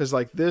while. Because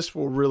like this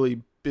will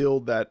really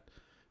build that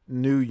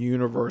new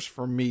universe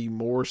for me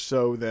more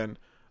so than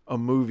a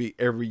movie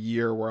every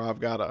year where I've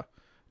got to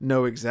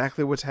know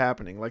exactly what's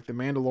happening. Like The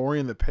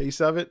Mandalorian, the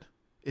pace of it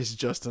is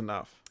just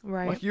enough.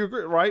 Right. Like you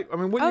agree, right? I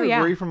mean, wouldn't you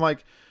agree from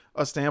like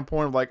a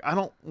standpoint of like, I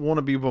don't want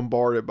to be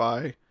bombarded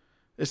by,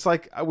 it's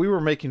like we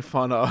were making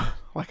fun of,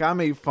 like I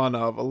made fun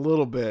of a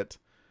little bit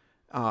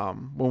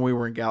when we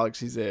were in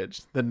Galaxy's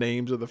Edge, the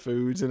names of the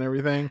foods and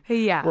everything.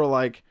 Yeah. We're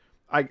like,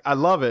 I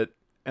love it.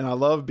 And I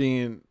love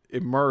being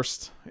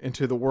immersed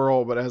into the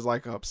world, but as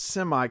like a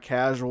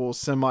semi-casual,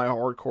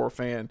 semi-hardcore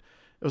fan,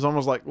 it was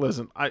almost like,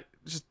 listen, I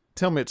just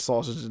tell me it's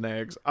sausage and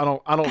eggs. I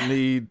don't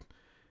need,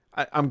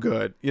 I'm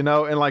good,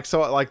 and like,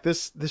 so like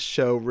this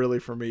show really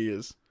for me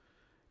it's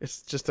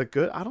just it's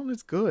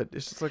good.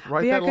 It's just like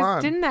that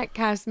line. Didn't that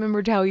cast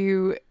member tell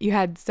you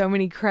had so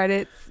many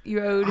credits you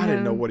owed him? I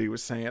didn't know what he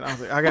was saying. I was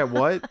like, I got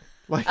what?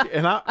 Like,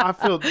 and I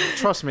feel,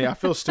 trust me, I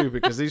feel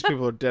stupid because these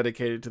people are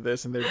dedicated to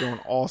this and they're doing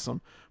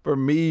awesome. But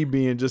me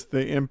being just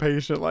the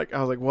impatient, like, I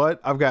was like,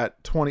 what? I've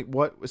got 20,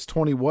 what? It's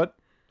 20 what?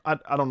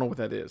 I don't know what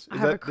that is.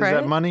 Is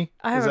that money?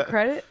 I have a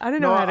credit? I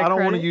don't know how to I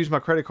don't want to use my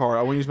credit card.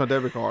 I want to use my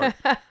debit card.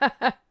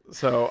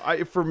 So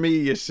for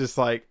me, it's just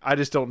like, I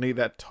just don't need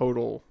that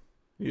total,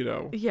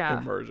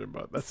 immersion.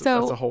 But that's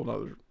a whole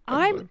nother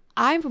episode.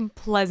 I'm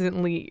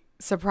pleasantly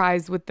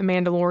surprised with The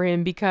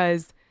Mandalorian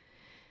because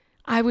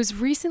I was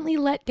recently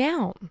let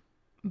down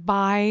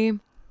by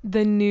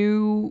the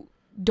new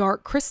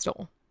Dark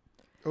Crystal.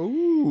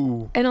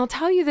 Ooh. And I'll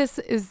tell you, this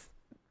is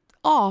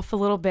off a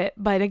little bit,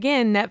 but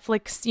again,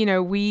 Netflix,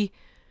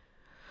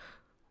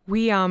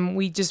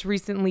 we just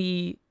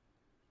recently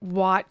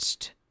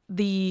watched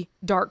the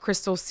Dark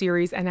Crystal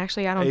series, and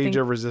actually I don't think Age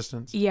of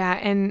Resistance. Yeah,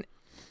 and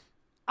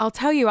I'll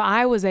tell you,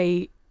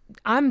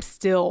 I'm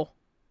still,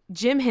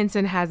 Jim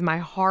Henson has my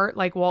heart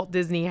like Walt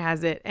Disney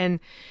has it. And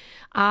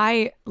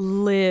I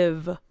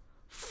live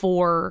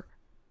for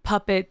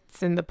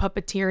puppets and the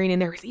puppeteering.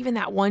 And there was even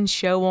that one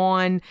show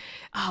on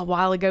a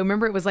while ago.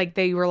 Remember, it was like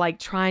they were like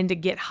trying to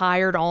get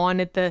hired on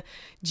at the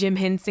Jim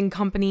Henson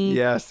Company.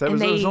 Yes, it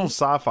was on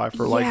Sci-Fi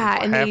for like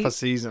half a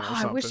season or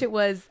something. I wish it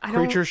was.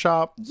 Creature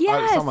Shop.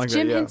 Yes, something like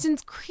Jim that, yeah.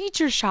 Henson's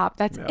Creature Shop.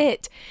 That's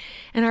it.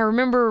 And I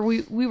remember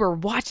we were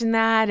watching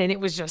that, and it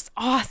was just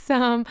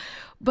awesome.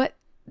 But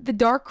the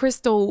Dark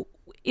Crystal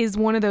is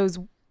one of those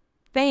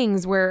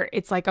things where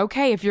it's like,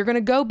 okay, if you're going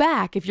to go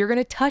back, if you're going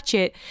to touch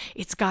it,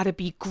 it's got to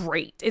be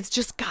great. It's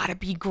just got to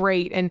be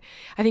great. And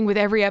I think with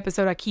every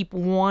episode, I keep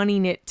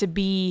wanting it to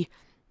be,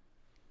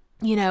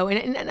 you know,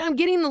 and I'm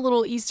getting the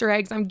little Easter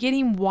eggs. I'm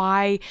getting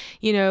why,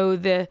 you know,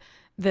 the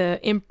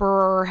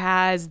emperor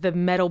has the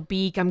metal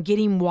beak. I'm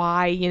getting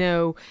why, you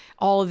know,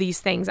 all of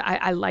these things.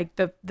 I like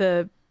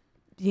the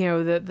you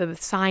know, the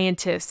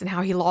scientist and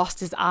how he lost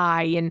his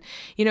eye. And,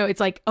 you know, it's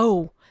like,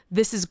 oh,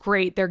 this is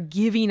great. They're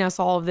giving us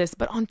all of this.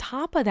 But on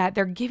top of that,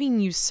 they're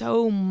giving you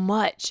so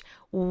much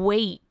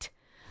weight.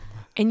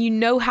 And you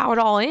know how it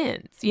all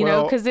ends, you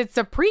know, because it's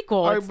a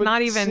prequel. It's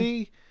not even.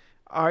 See,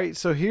 all right.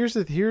 So here's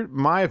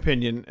my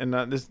opinion. And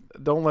this,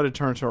 don't let it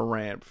turn to a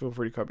rant. Feel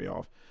free to cut me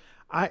off.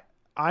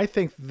 I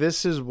think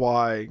this is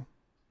why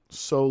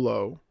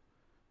Solo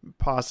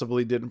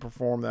possibly didn't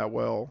perform that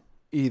well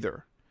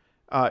either.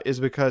 Is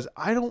because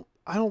I don't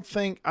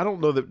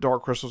know that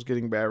Dark Crystal's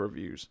getting bad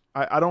reviews.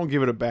 I don't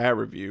give it a bad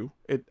review.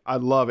 I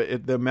love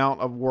it. The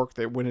amount of work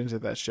that went into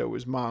that show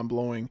is mind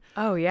blowing.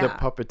 Oh yeah. The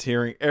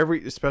puppeteering,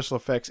 every special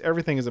effects,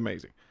 everything is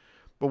amazing.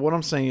 But what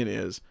I'm saying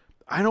is,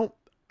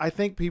 I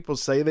think people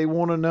say they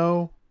want to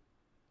know,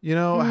 you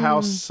know, how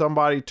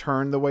somebody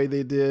turned the way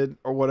they did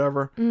or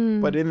whatever.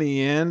 But in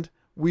the end,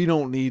 we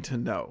don't need to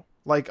know.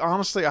 Like,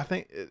 honestly, I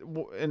think,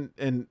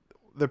 and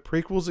the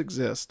prequels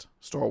exist,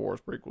 Star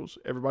Wars prequels.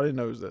 Everybody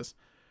knows this.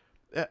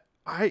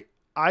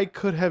 I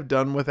could have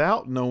done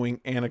without knowing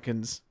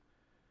Anakin's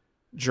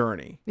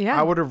journey. Yeah.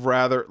 I would have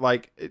rather,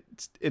 like,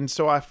 and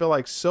so I feel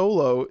like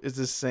Solo is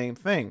the same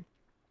thing.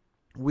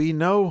 We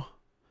know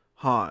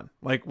Han,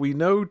 like we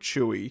know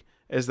Chewie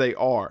as they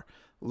are.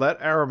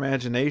 Let our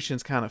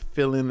imaginations kind of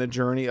fill in the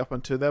journey up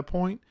until that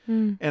point.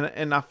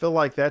 And I feel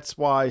like that's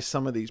why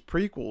some of these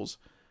prequels,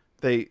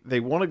 they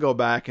want to go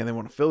back and they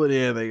want to fill it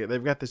in.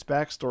 They've got this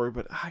backstory,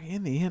 but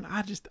in the end,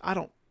 I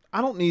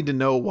don't need to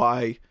know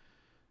why,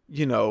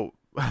 you know,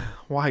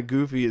 why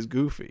Goofy is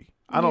Goofy.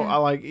 I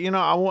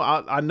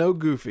know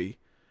Goofy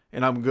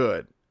and I'm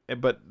good,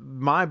 but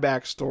my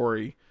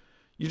backstory,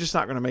 you're just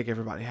not going to make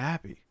everybody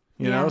happy,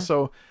 you know?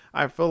 So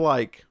I feel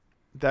like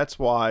that's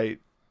why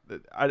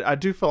I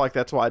do feel like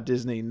that's why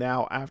Disney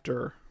now,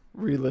 after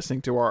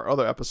re-listening to our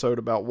other episode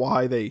about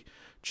why they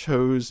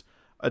chose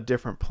a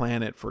different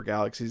planet for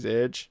Galaxy's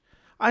Edge,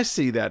 I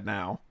see that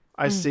now.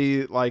 I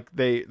see like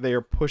they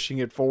are pushing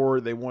it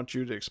forward. They want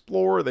you to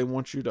explore. They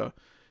want you to,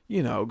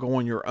 you know, go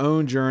on your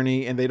own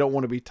journey, and they don't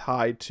want to be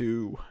tied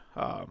to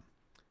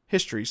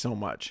history so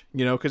much,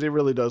 you know, because it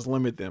really does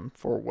limit them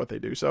for what they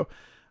do. So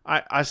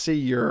I see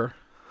your,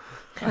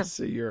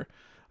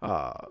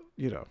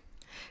 you know.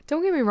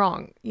 Don't get me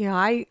wrong. You know,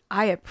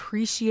 I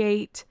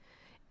appreciate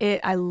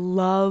it. I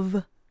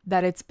love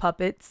that it's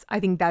puppets. I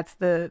think that's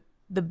the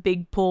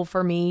big pull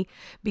for me,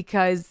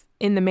 because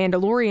in The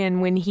Mandalorian,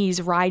 when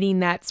he's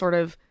riding that sort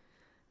of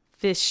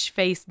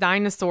fish-faced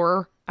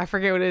dinosaur, I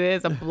forget what it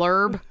is, a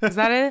blurb. Is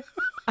that it?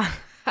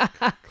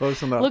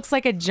 Close enough. Looks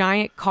like a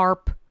giant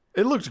carp.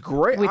 It looks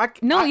great. I'm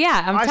telling you.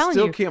 I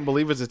still can't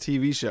believe it's a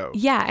TV show.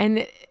 Yeah,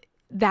 and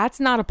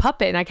that's not a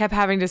puppet. And I kept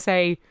having to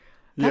say,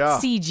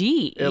 that's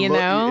CG, you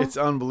know? It's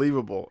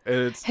unbelievable.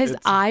 It's his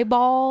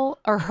eyeball,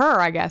 or her,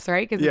 I guess,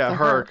 right? Cause yeah,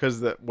 her, because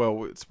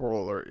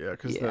spoiler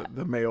alert, because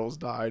the males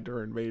die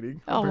during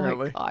mating,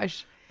 apparently. Oh my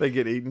gosh. They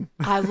get eaten.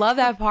 I love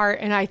that part,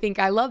 and I think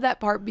I love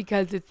that part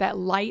because it's that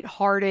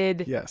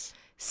lighthearted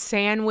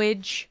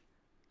sandwich,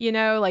 you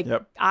know? Like,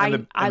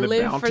 I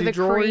live for the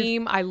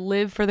cream. I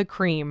live for the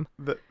cream,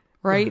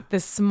 right? The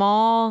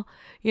small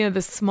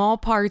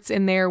parts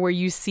in there where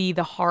you see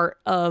the heart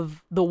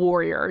of the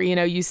warrior. You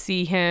know, you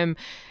see him,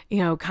 you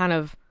know, kind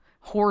of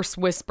hoarse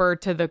whisper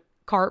to the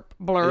carp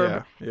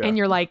blurb, and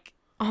you're like,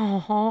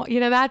 oh, you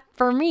know, that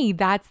for me,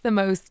 that's the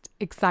most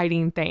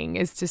exciting thing,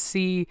 is to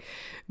see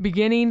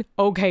beginning,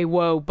 okay,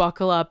 whoa,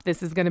 buckle up.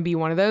 This is going to be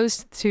one of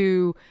those,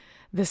 to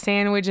the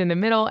sandwich in the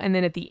middle. And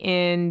then at the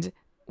end,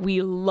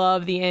 we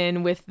love the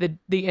end with the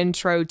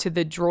intro to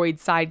the droid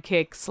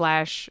sidekick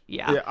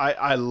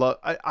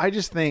 / I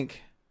just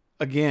think,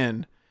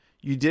 again,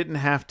 you didn't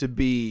have to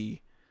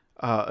be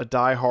a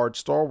diehard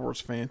Star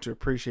Wars fan to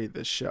appreciate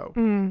this show.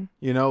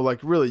 You know, like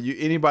really,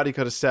 anybody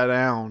could have sat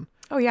down.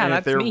 Oh yeah,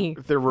 that's me.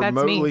 If they're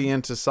remotely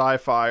into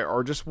sci-fi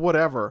or just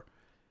whatever,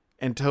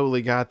 and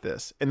totally got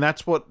this. And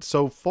that's what,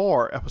 so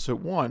far,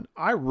 episode 1,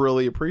 I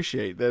really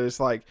appreciate that. It's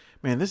like,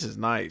 man, this is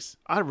nice.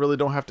 I really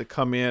don't have to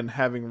come in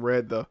having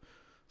read the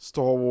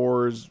Star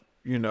Wars,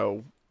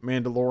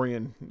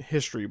 Mandalorian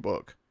history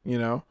book,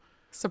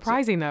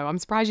 Surprising though. I'm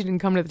surprised you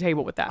didn't come to the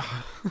table with that.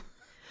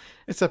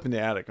 It's up in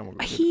the attic. I'm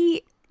gonna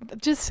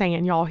Just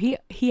saying, y'all,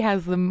 he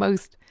has the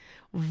most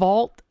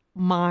vault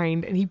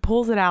mind, and he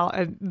pulls it out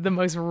at the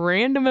most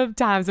random of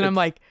times, and I'm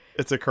like,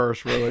 it's a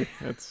curse, really.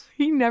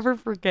 He never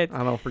forgets.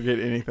 I don't forget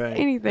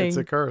anything. It's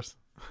a curse.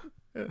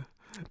 Yeah.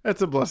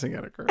 It's a blessing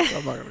and a curse.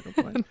 I'm not gonna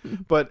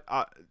complain. But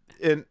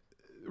in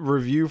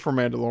review for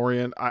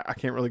Mandalorian, I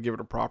can't really give it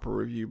a proper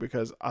review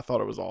because I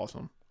thought it was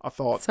awesome. I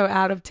thought, so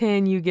out of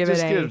 10 you give it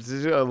a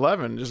just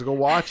 11. Just go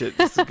watch it.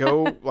 Just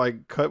go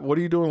cut. What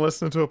are you doing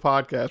listening to a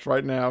podcast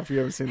right now if you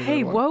haven't seen the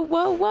Hey, Mandalorian?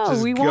 whoa.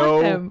 Just We go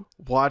want them.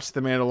 watch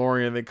the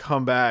Mandalorian and then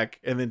come back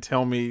and then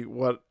tell me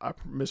what I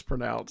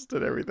mispronounced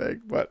and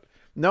everything. But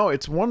no,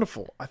 it's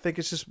wonderful. I think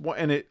it's just,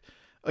 and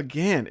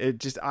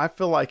I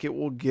feel like it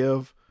will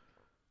give,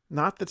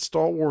 not that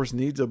Star Wars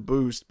needs a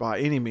boost by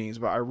any means,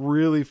 but I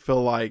really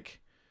feel like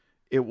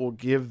it will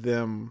give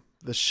them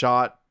the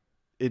shot.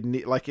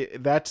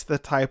 That's the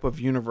type of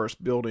universe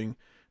building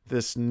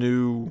this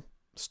new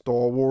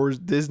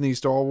Disney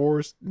Star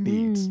Wars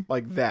needs,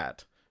 like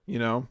that,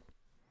 And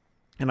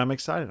I'm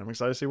excited. I'm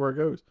excited to see where it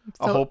goes.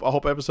 So, I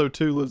hope episode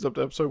 2 lives up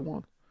to episode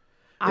 1.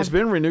 It's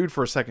been renewed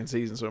for a second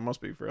season, so it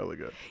must be fairly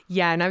good.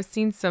 Yeah, and I've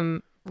seen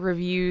some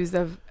reviews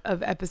of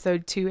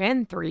episode 2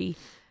 and 3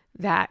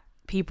 that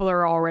people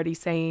are already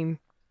saying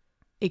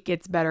it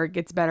gets better,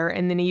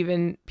 and then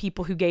even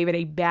people who gave it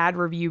a bad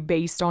review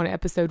based on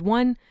episode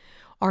 1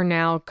 are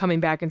now coming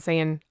back and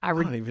saying, I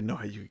don't even know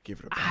how you could give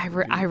it a bad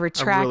review. I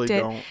retract I really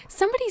it. Don't.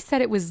 Somebody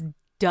said it was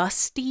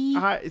dusty.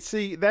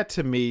 See, that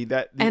to me,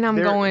 and I'm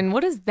going, what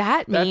does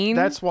that mean?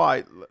 That's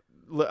why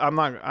I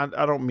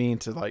don't mean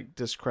to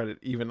discredit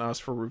even us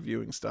for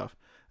reviewing stuff.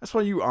 That's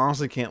why you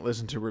honestly can't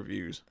listen to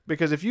reviews,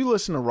 because if you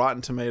listen to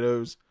Rotten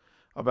Tomatoes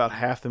about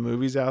half the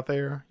movies out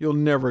there, you'll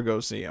never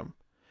go see them.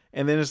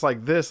 And then it's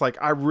like this,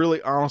 I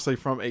really honestly,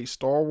 from a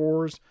Star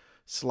Wars /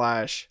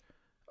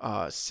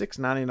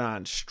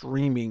 $6.99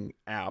 streaming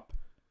app,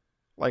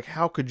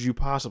 how could you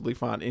possibly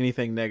find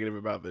anything negative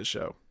about this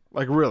show?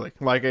 Really,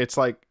 it's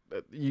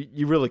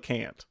you really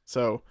can't.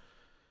 So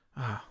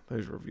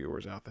those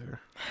reviewers out there,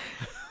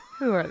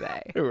 who are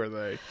they? Who are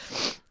they?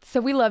 So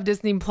we love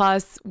Disney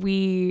Plus.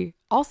 We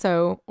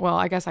also, well,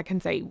 I guess I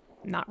can say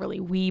not really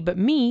we, but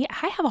me,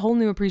 I have a whole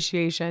new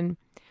appreciation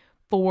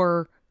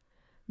for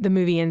the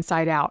movie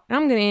Inside Out. And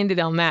I'm going to end it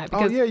on that.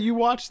 Because you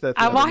watched that.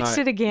 I watched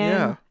it again.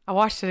 Yeah. I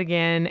watched it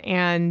again.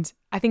 And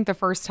I think the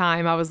first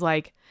time I was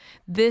like,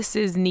 this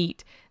is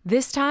neat.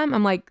 This time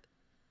I'm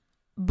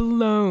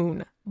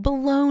blown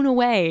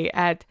away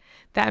at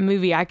that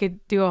movie. I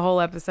could do a whole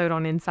episode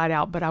on Inside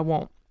Out, but I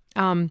won't.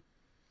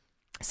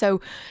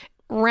 So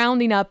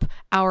rounding up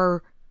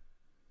our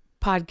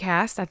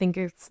podcast, I think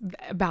it's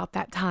about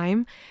that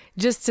time,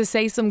 just to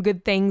say some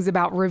good things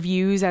about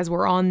reviews as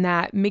we're on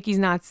that. Mickey's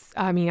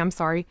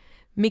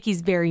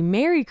Very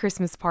Merry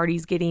Christmas Party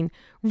is getting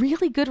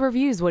really good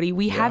reviews, Woody.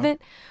 We haven't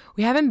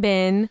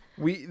been.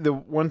 The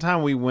one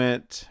time we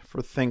went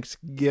for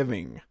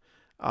Thanksgiving,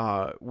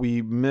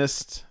 we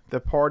missed,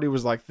 the party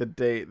was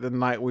the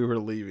night we were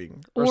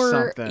leaving or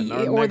something.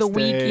 Or the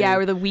week,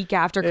 or the week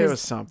after. It was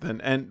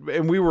something.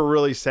 And we were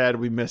really sad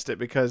we missed it,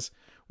 because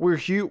we're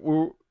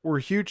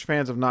huge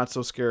fans of Not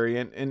So Scary,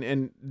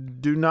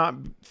 and do not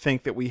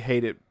think that we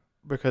hate it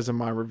because of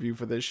my review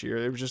for this year.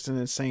 It was just an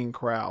insane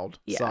crowd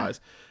size.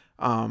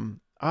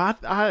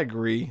 I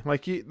agree.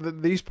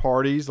 These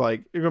parties,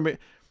 you're gonna be.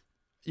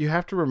 You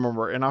have to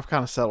remember, and I've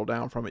kind of settled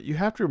down from it. You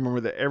have to remember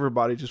that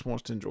everybody just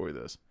wants to enjoy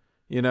this,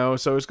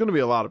 So it's going to be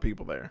a lot of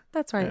people there.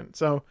 That's right. And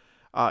so,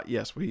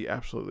 yes, we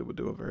absolutely would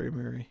do a very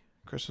merry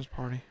Christmas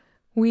party.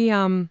 We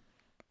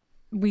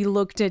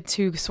looked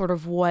into sort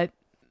of what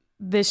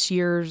this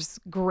year's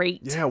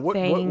great what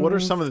are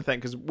some of the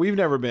things, because we've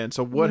never been,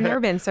 so what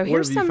have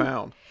you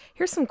found?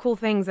 Here's some cool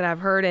things that I've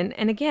heard,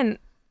 and again,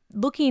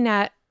 looking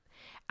at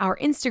our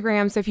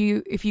Instagram. So if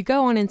you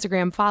go on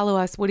Instagram, follow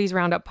us, Woody's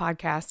Roundup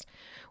Podcast.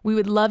 We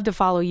would love to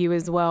follow you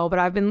as well, but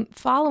I've been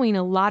following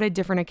a lot of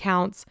different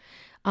accounts,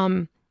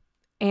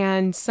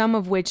 and some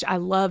of which I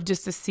love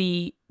just to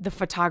see the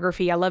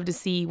photography. I love to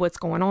see what's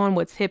going on,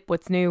 what's hip,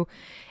 what's new.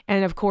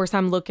 And of course,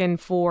 I'm looking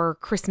for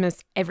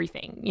Christmas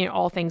everything,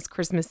 all things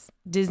Christmas,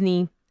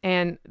 Disney,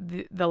 and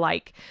the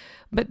like.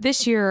 But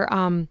this year,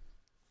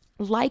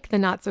 like the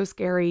Not So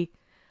Scary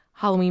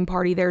Halloween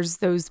party, there's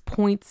those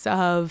points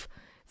of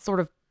sort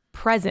of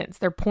presence.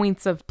 They're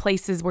points of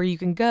places where you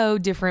can go,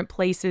 different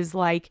places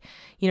like,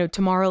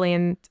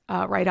 Tomorrowland,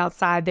 right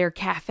outside their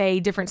cafe,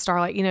 different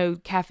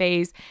Starlight,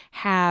 cafes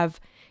have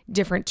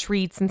different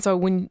treats. And so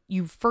when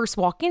you first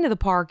walk into the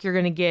park, you're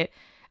going to get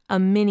a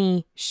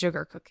mini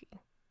sugar cookie.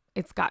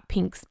 It's got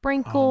pink Oh my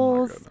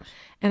sprinkles, goodness.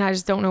 and I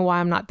just don't know why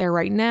I'm not there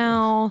right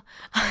now.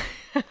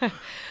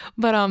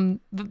 But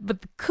the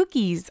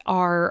cookies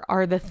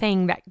are the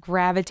thing that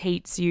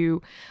gravitates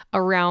you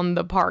around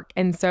the park.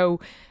 And so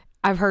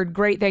I've heard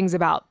great things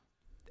about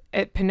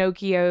at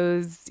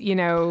Pinocchio's,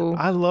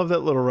 I love that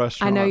little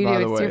restaurant. I know you by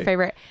do. the It's way. your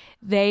favorite.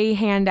 They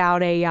hand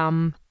out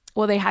a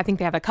well, I think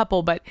they have a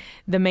couple, but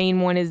the main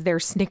one is their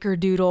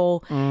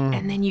Snickerdoodle,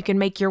 and then you can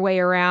make your way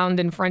around.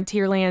 And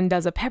Frontierland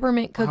does a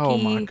peppermint cookie. Oh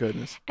my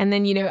goodness. And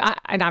then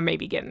I may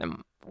be getting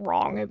them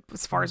wrong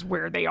as far as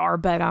where they are,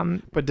 but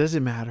But does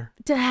it matter?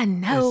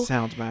 no. It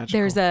sounds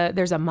magical.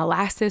 There's a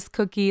molasses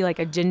cookie, like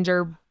a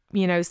ginger,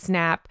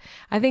 snap.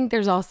 I think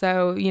there's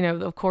also,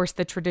 of course,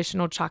 the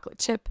traditional chocolate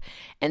chip,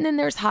 and then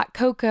there's hot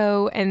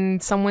cocoa.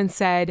 And someone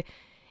said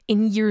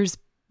in years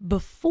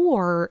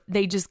before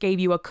they just gave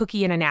you a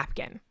cookie and a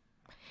napkin.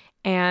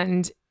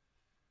 And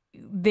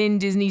then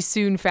Disney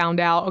soon found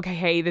out, okay,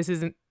 hey, this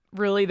isn't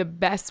really the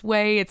best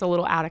way. It's a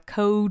little out of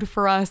code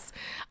for us.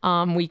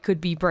 We could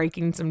be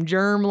breaking some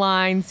germ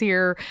lines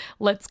here.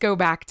 Let's go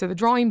back to the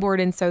drawing board.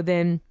 And so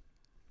then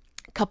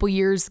a couple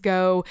years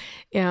go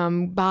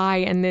by,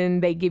 and then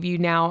they give you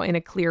now in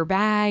a clear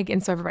bag.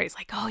 And so everybody's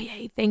like, oh,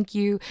 yay, thank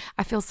you.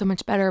 I feel so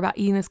much better about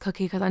eating this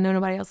cookie because I know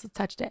nobody else has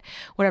touched it.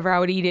 Whatever, I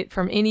would eat it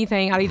from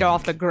anything. I'd eat it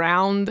off the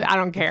ground. I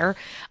don't care.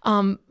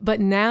 But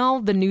now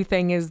the new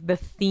thing is the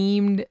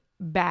themed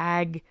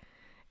bag.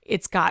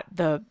 It's got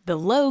the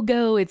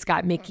logo, it's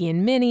got Mickey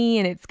and Minnie,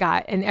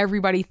 and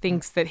everybody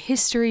thinks that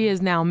history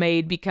is now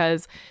made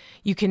because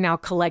you can now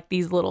collect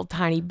these little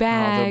tiny Oh,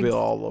 bags. they'll be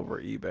all over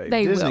eBay.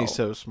 They Disney's will.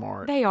 so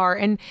smart. They are.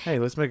 And Hey,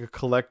 let's make a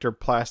collector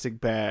plastic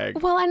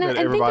bag. Well, and that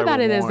think everybody about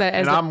will it as want. a-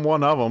 as and a- I'm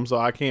one of them, so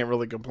I can't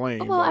really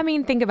complain. well, but- I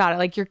mean, think about it.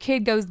 Like, your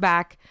kid goes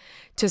back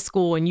to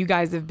school and you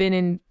guys have been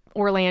in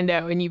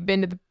Orlando and you've been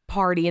to the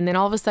party, and then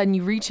all of a sudden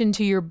you reach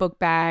into your book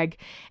bag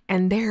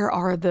and there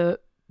are the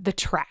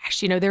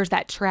trash. There's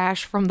that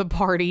trash from the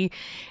party,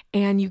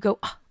 and you go,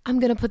 "Oh, I'm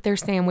going to put their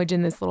sandwich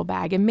in this little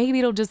bag, and maybe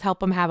it'll just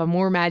help them have a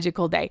more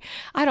magical day."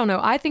 I don't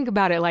know. I think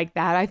about it like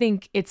that. I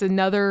think it's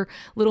another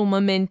little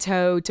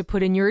memento to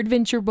put in your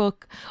adventure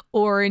book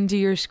or into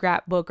your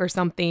scrapbook or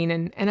something.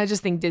 And I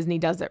just think Disney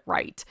does it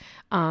right.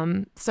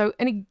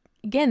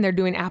 Again, they're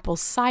doing apple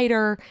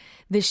cider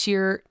this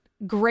year.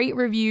 Great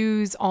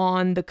reviews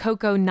on the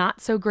cocoa,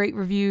 not so great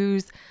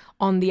reviews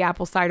on the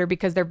apple cider,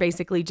 because they're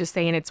basically just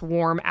saying it's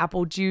warm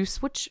apple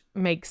juice, which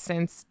makes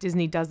sense.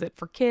 Disney does it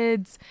for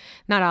kids.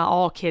 Not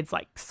all kids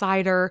like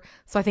cider.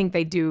 So I think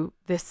they do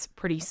this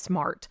pretty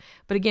smart.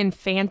 But again,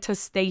 Fanta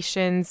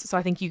stations. So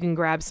I think you can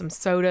grab some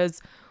sodas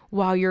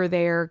while you're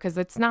there, because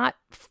it's not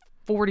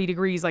 40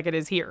 degrees like it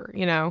is here.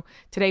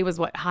 Today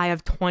was high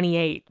of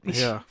 28.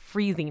 Yeah.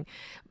 Freezing.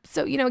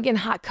 So, again,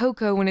 hot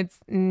cocoa when it's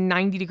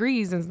 90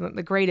 degrees isn't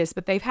the greatest,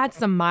 but they've had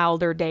some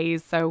milder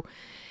days. So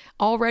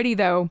already,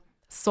 though,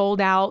 sold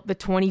out the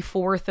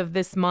 24th of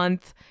this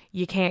month.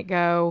 You can't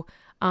go.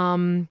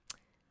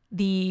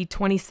 The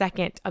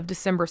 22nd of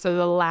December, so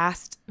the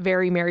last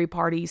Very Merry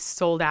Party,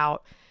 sold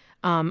out.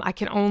 I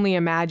can only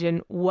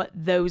imagine what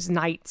those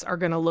nights are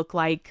going to look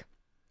like.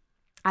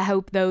 I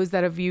hope those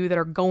of you that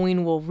are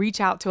going will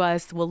reach out to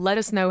us, will let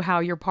us know how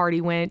your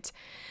party went.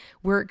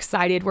 We're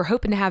excited. We're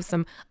hoping to have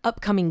some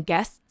upcoming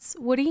guests,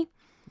 Woody.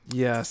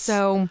 Yes.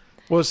 So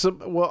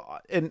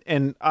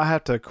and I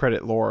have to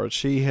credit Laura.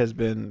 She has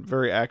been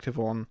very active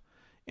on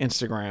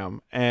Instagram,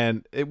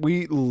 and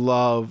we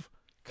love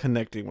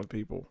connecting with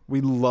people.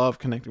 We love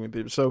connecting with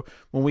people. So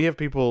when we have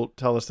people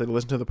tell us they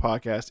listen to the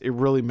podcast, it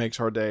really makes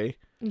our day.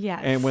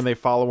 yes. And when they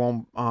follow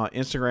on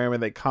Instagram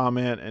and they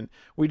comment, and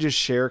we just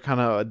share kind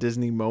of a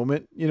Disney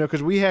moment,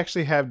 because we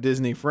actually have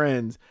Disney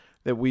friends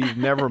that we've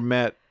never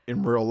met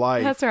in real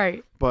life. That's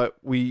right. But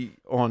we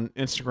on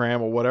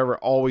Instagram or whatever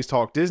always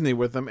talk Disney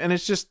with them, and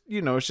it's just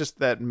it's just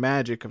that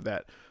magic of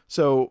that.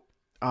 So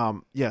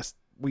yes,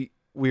 we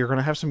are going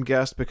to have some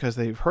guests because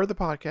they've heard the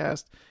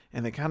podcast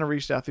and they kind of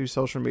reached out through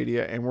social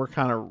media, and we're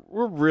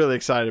really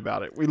excited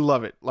about it. We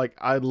love it. Like,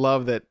 I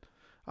love that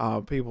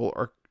people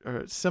are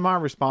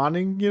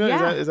semi-responding.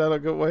 Yeah. Is that a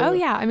good way? Oh,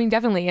 yeah. I mean,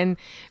 definitely. And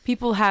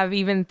people have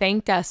even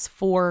thanked us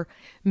for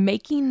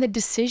making the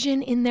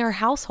decision in their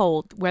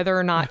household whether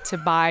or not to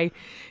buy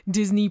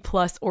Disney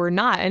Plus or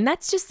not. And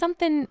that's just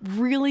something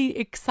really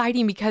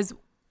exciting, because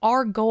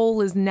our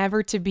goal is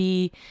never to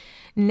be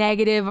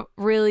negative,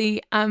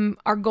 really.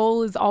 Our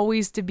goal is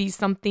always to be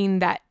something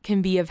that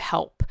can be of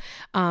help.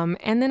 And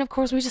then, of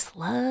course, we just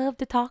love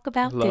to talk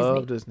about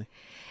Disney.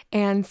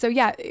 And so,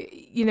 yeah,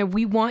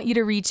 we want you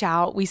to reach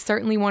out. We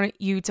certainly want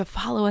you to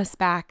follow us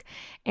back,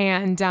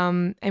 and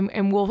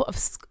we'll,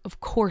 of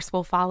course,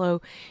 we'll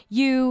follow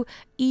you.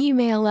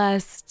 Email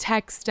us,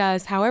 text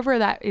us, however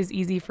that is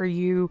easy for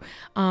you.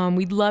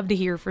 We'd love to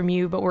hear from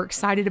you, but we're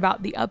excited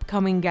about the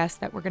upcoming guests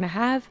that we're going to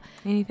have.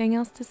 Anything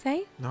else to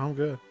say? No, I'm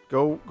good.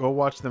 Go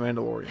watch The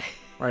Mandalorian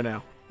right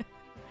now.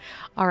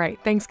 All right.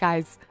 Thanks,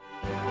 guys.